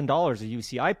 $1,000 a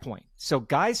UCI point. So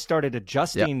guys started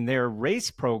adjusting their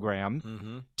race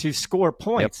program to score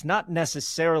points, not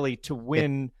necessarily to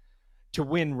win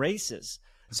races.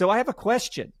 So I have a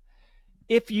question.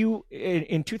 if you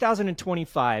in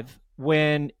 2025,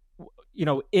 when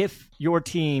if your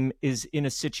team is in a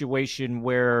situation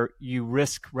where you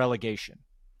risk relegation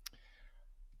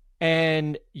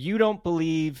and you don't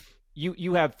believe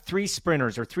you have three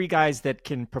sprinters or three guys that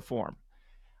can perform,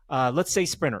 let's say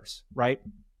sprinters, right?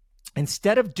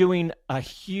 Instead of doing a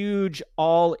huge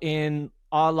all-in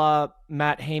a la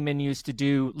Matt Heyman used to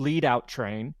do lead out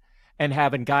train and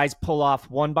having guys pull off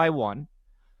one by one,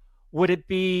 would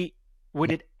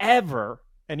it ever,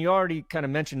 and you already kind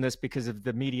of mentioned this because of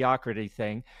the mediocrity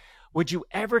thing, would you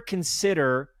ever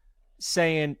consider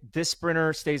saying this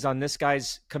sprinter stays on this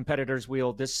guy's competitor's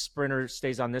wheel, this sprinter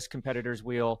stays on this competitor's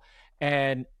wheel,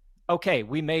 and okay,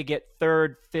 we may get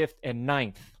third, fifth, and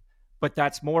ninth, but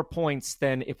that's more points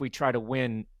than if we try to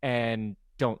win and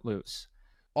don't lose?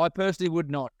 I personally would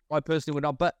not.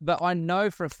 But I know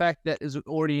for a fact that is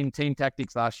already in team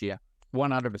tactics last year,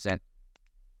 100%.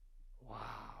 Wow.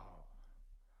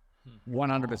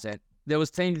 100%. There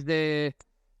was teams there,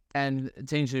 and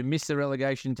teams who missed the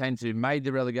relegation, teams who made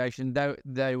the relegation.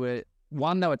 They were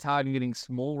targeting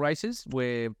small races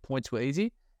where points were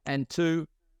easy, and two,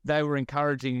 they were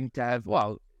encouraging to have.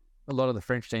 Well, a lot of the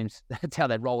French teams, that's how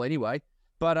they roll anyway.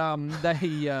 But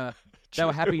they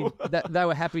were happy. They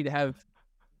were happy to have.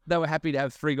 They were happy to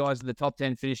have three guys in the top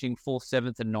 10 finishing 4th,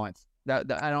 7th, and 9th.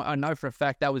 I know for a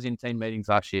fact that was in team meetings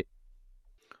last year.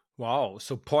 Wow,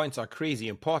 so points are crazy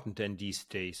important then these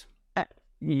days.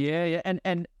 Yeah,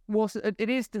 and well, it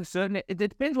is to a certain. It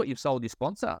depends what you've sold your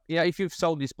sponsor. Yeah, if you've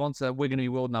sold your sponsor, we're going to be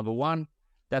world number one.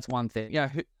 That's one thing.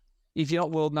 Yeah, if you're not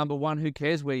world number one, who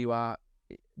cares where you are?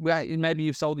 Well, maybe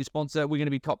you've sold your sponsor. We're going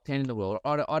to be top 10 in the world.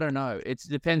 I don't know. It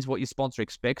depends what your sponsor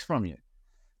expects from you.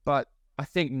 But I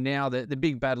think now that the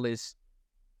big battle is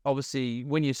obviously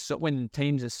when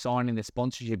teams are signing their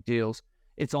sponsorship deals,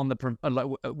 it's on the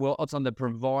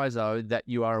proviso that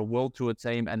you are a World Tour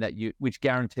team and which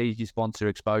guarantees you sponsor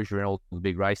exposure in all the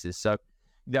big races. So,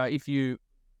 if you,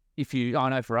 I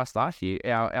know for us last year,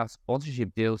 our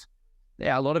sponsorship deals,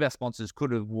 a lot of our sponsors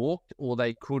could have walked or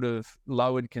they could have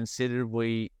lowered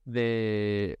considerably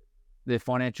their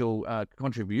financial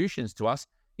contributions to us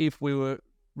if we were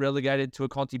relegated to a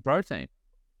Conti Pro team.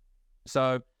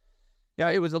 So,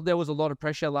 there was a lot of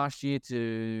pressure last year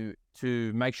to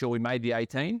make sure we made the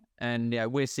 18,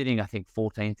 and we're sitting, I think,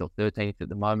 14th or 13th at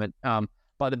the moment.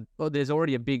 But there's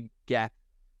already a big gap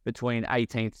between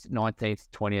 18th, 19th,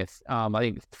 20th.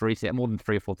 I think more than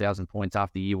 3,000 or 4,000 points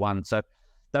after year one. So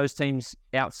those teams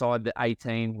outside the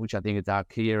 18, which I think is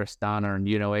Arkea, Astana, and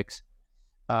UnoX,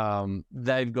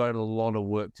 they've got a lot of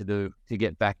work to do to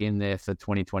get back in there for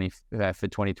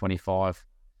 2025.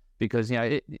 Because,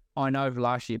 I know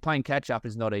last year playing catch-up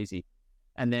is not easy.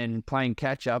 And then playing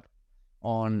catch-up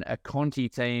on a Conti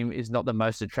team is not the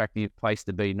most attractive place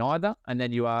to be neither. And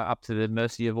then you are up to the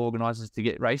mercy of organisers to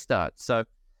get race starts. So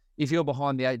if you're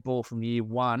behind the 8 ball from year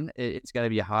one, it's going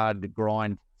to be a hard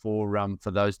grind for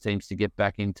those teams to get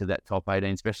back into that top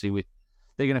 18, especially with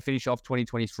they're going to finish off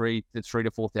 2023 to 3,000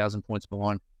 to 4,000 points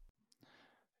behind.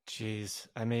 Jeez.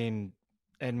 I mean,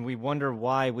 and we wonder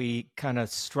why we kind of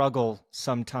struggle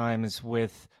sometimes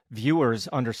with viewers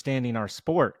understanding our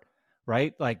sport,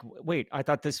 right? Like, wait, I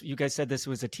thought you guys said this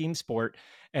was a team sport,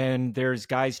 and there's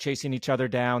guys chasing each other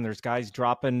down. There's guys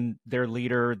dropping their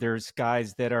leader. There's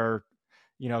guys that are,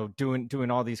 doing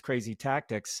all these crazy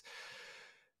tactics.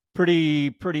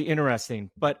 Pretty interesting.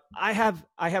 But I have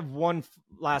one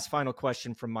last final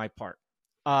question from my part.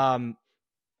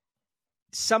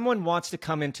 Someone wants to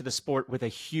come into the sport with a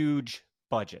huge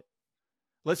budget.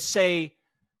 Let's say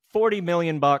 $40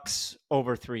 million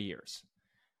over 3 years.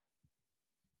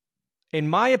 In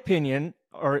my opinion,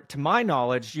 or to my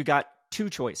knowledge, you got two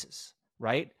choices,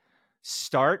 right?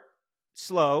 Start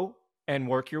slow and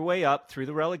work your way up through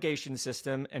the relegation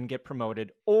system and get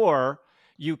promoted, or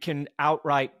you can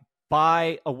outright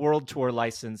buy a World Tour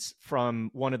license from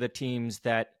one of the teams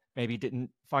that maybe didn't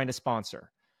find a sponsor.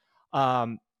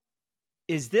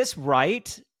 Is this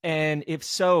right? And if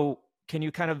so, can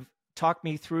you kind of talk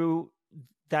me through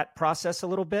that process a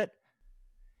little bit?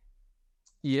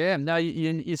 Yeah, no,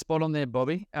 you're spot on there,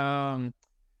 Bobby. And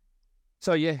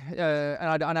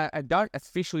I don't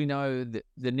officially know the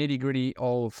nitty gritty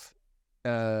of.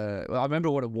 I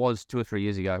remember what it was 2 or 3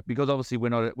 years ago, because obviously we're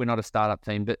not a startup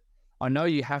team, but I know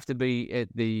you have to be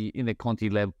in the Conti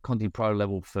Pro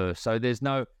level first. So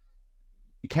you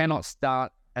cannot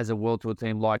start as a World Tour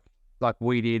team like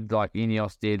we did, like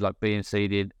Ineos did, like BMC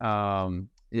did.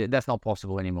 That's not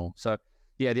possible anymore. So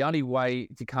the only way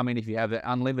to come in if you have an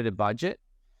unlimited budget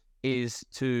is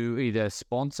to either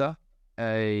sponsor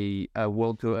a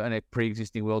World Tour and a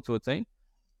pre-existing World Tour team,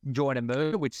 join a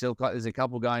merger, which still there's a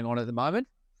couple going on at the moment,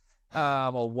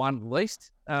 or one at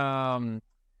least, or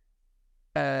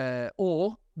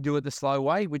do it the slow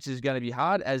way, which is going to be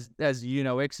hard, as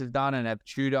X have done and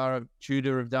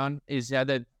Tudor have done. Is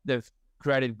they've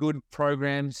created good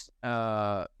programs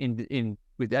at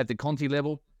the Conti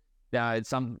level. They're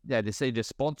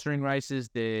sponsoring races.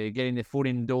 They're getting their foot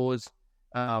indoors.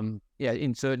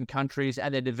 In certain countries,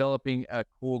 and they're developing a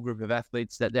core group of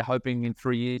athletes that they're hoping in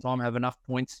 3 years' time have enough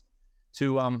points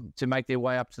to make their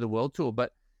way up to the World Tour.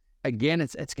 But again,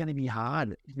 it's going to be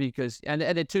hard because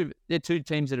they're two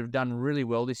teams that have done really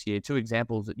well this year. Two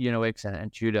examples, X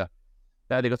and Tudor.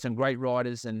 They've got some great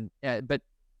riders, but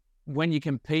when you're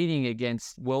competing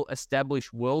against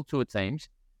well-established World Tour teams,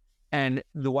 and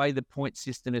the way the point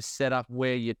system is set up,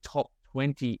 where your top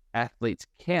 20 athletes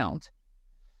count.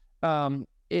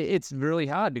 It's really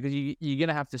hard because you're going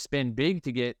to have to spend big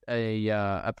to get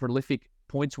a prolific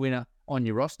points winner on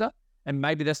your roster, and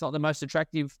maybe that's not the most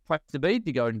attractive place to be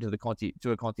to go into a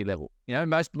Conti level.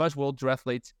 Most World Tour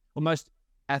athletes, or most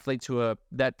athletes who are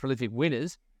that prolific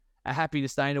winners, are happy to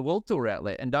stay in a World Tour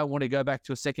outlet and don't want to go back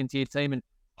to a second tier team and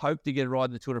hope to get a ride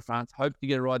in the Tour de France, hope to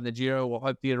get a ride in the Giro, or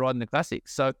hope to get a ride in the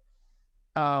Classics. So,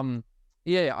 I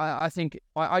think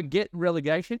I get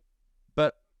relegation,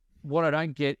 but what I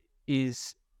don't get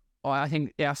is I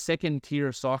think our second tier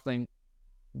of cycling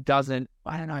doesn't.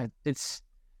 I don't know. It's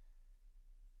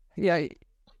 3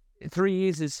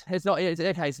 years it's not year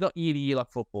to year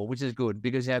like football, which is good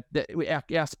because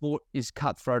our sport is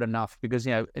cutthroat enough because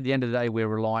at the end of the day we're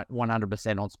reliant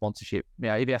 100% on sponsorship.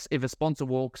 If a sponsor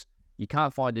walks, you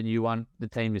can't find a new one. The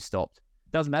team is stopped.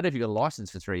 Doesn't matter if you've got a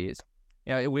license for 3 years.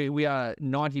 We are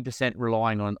 90%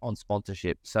 relying on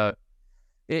sponsorship. So.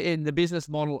 In the business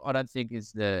model, I don't think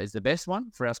is the best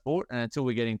one for our sport, and until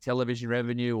we're getting television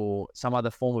revenue or some other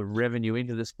form of revenue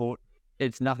into the sport,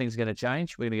 nothing's going to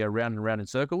change. We're going to go round and round in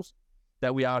circles.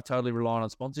 That we are totally relying on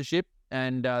sponsorship,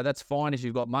 and that's fine if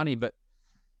you've got money. But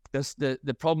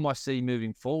the problem I see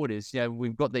moving forward is,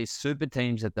 we've got these super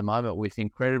teams at the moment with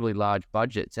incredibly large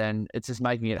budgets, and it's just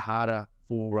making it harder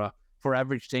for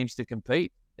average teams to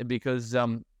compete because.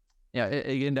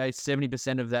 Again,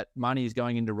 70% of that money is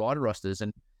going into rider rosters.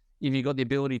 And if you've got the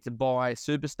ability to buy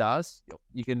superstars,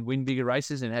 you can win bigger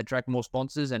races and attract more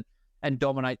sponsors and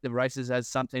dominate the races as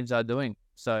some teams are doing.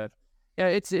 So,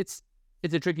 it's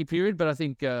a tricky period, but I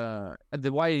think the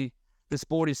way the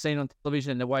sport is seen on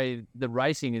television and the way the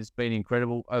racing has been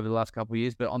incredible over the last couple of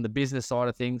years. But on the business side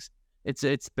of things,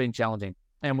 it's been challenging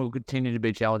and will continue to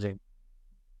be challenging.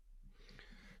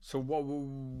 So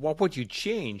what would you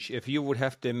change if you would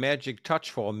have the magic touch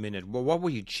for a minute? Well, what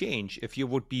would you change if you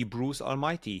would be Bruce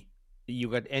Almighty? You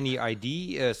got any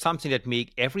idea? Something that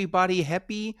make everybody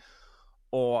happy?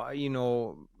 Or, I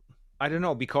don't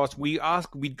know, because we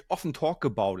often talk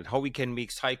about it, how we can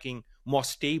make cycling more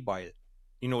stable,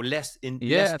 less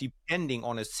depending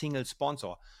on a single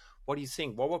sponsor. What do you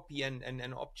think? What would be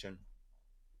an option?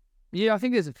 Yeah, I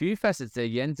think there's a few facets there,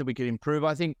 Jens, that we could improve.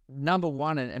 I think number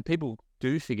one, and people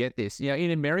do forget this,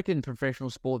 in American professional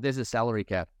sport, there's a salary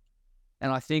cap.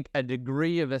 And I think a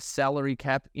degree of a salary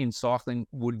cap in cycling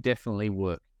would definitely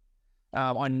work.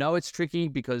 I know it's tricky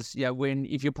because,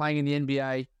 if you're playing in the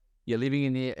NBA, you're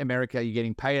living in America, you're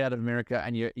getting paid out of America,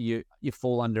 and you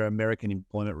fall under American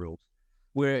employment rules.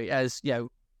 Whereas,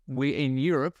 we in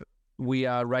Europe, we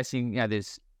are racing,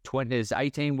 there's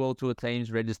 18 World Tour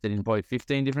teams registered in probably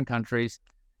 15 different countries,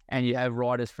 and you have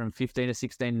riders from 15 to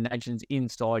 16 nations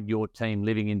inside your team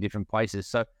living in different places.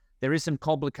 So there is some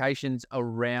complications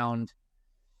around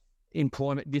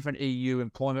employment, different EU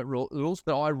employment rules,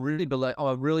 but I really believe I'm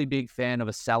a really big fan of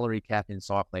a salary cap in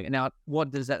cycling. Now,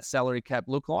 what does that salary cap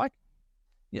look like?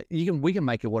 We can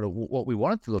make it what we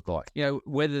want it to look like.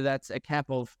 Whether that's a cap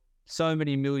of so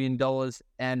many $1 million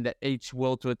and that each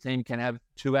World Tour team can have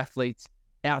 2 athletes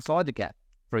outside the cap,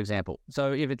 for example.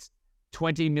 So if it's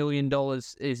 $20 million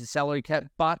is a salary cap,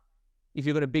 but if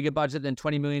you've got a bigger budget than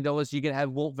 $20 million, you can have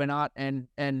Wout van Aert and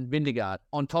Vingegaard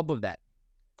on top of that.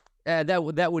 That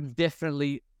would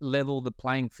definitely level the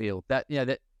playing field. That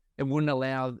it wouldn't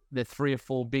allow the 3 or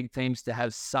 4 big teams to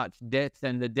have such depth,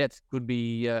 and the depth could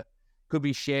be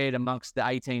shared amongst the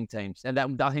 18 teams, and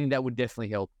I think that would definitely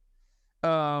help.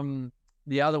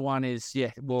 The other one is the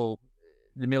 $1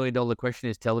 million question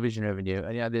is television revenue,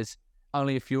 and there's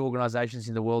only a few organizations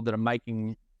in the world that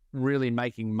are really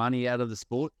making money out of the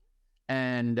sport,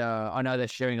 and I know they're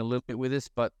sharing a little bit with us,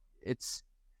 but it's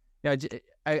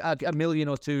a million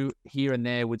or two here and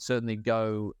there would certainly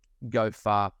go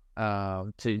far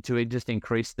to just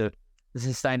increase the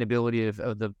sustainability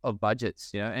of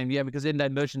budgets, because then they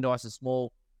merchandise a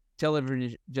small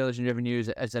television revenues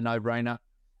as a no-brainer.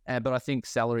 But I think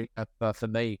salary for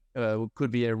me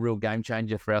could be a real game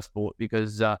changer for our sport,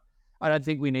 because I don't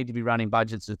think we need to be running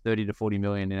budgets of 30 to 40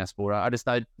 million in our sport. I just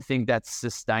don't think that's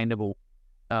sustainable.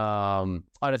 I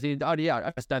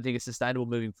just don't think it's sustainable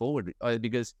moving forward,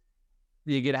 because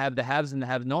you're going to have the haves and the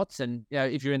have-nots. And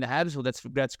if you're in the haves, well,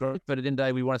 that's great. But at the end of the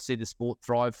day, we want to see the sport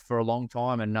thrive for a long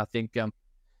time. And I think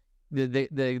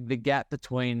the gap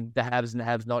between the haves and the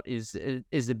have-not is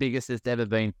the biggest it's ever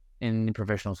been in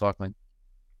professional cycling.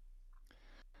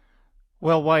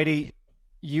 Well, Whitey,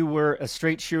 you were a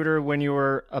straight shooter when you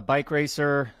were a bike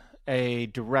racer, a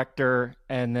director,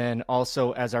 and then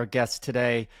also as our guest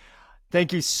today.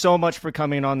 Thank you so much for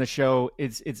coming on the show.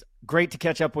 It's great to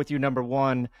catch up with you, number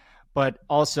one, but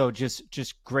also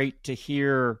just great to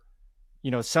hear,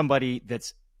 somebody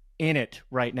that's in it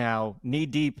right now, knee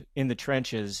deep in the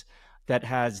trenches, that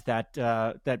has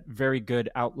that very good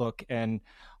outlook. And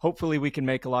hopefully we can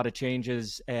make a lot of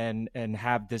changes and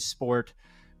have this sport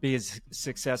be as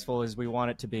successful as we want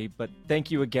it to be. But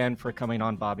thank you again for coming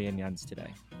on Bobby and Jens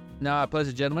today. No, a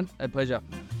pleasure, gentlemen. A pleasure.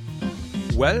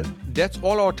 Well, that's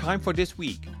all our time for this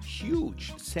week.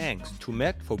 Huge thanks to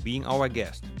Matt for being our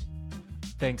guest.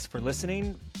 Thanks for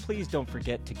listening. Please don't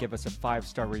forget to give us a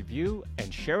 5-star review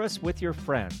and share us with your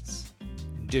friends.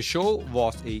 The show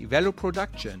was a Velo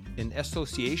production in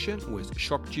association with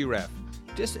Shock Giraffe.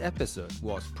 This episode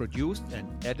was produced and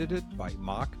edited by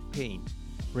Mark Payne.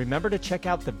 Remember to check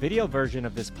out the video version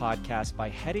of this podcast by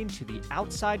heading to the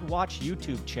Outside Watch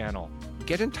YouTube channel.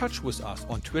 Get in touch with us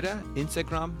on Twitter,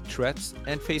 Instagram, Threads,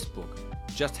 and Facebook.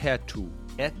 Just head to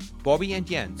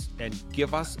 @BobbyandJens and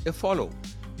give us a follow.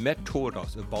 Matt told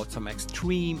us about some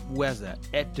extreme weather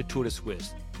at the Tour de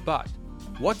Suisse. But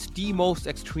what's the most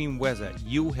extreme weather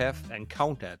you have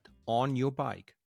encountered on your bike?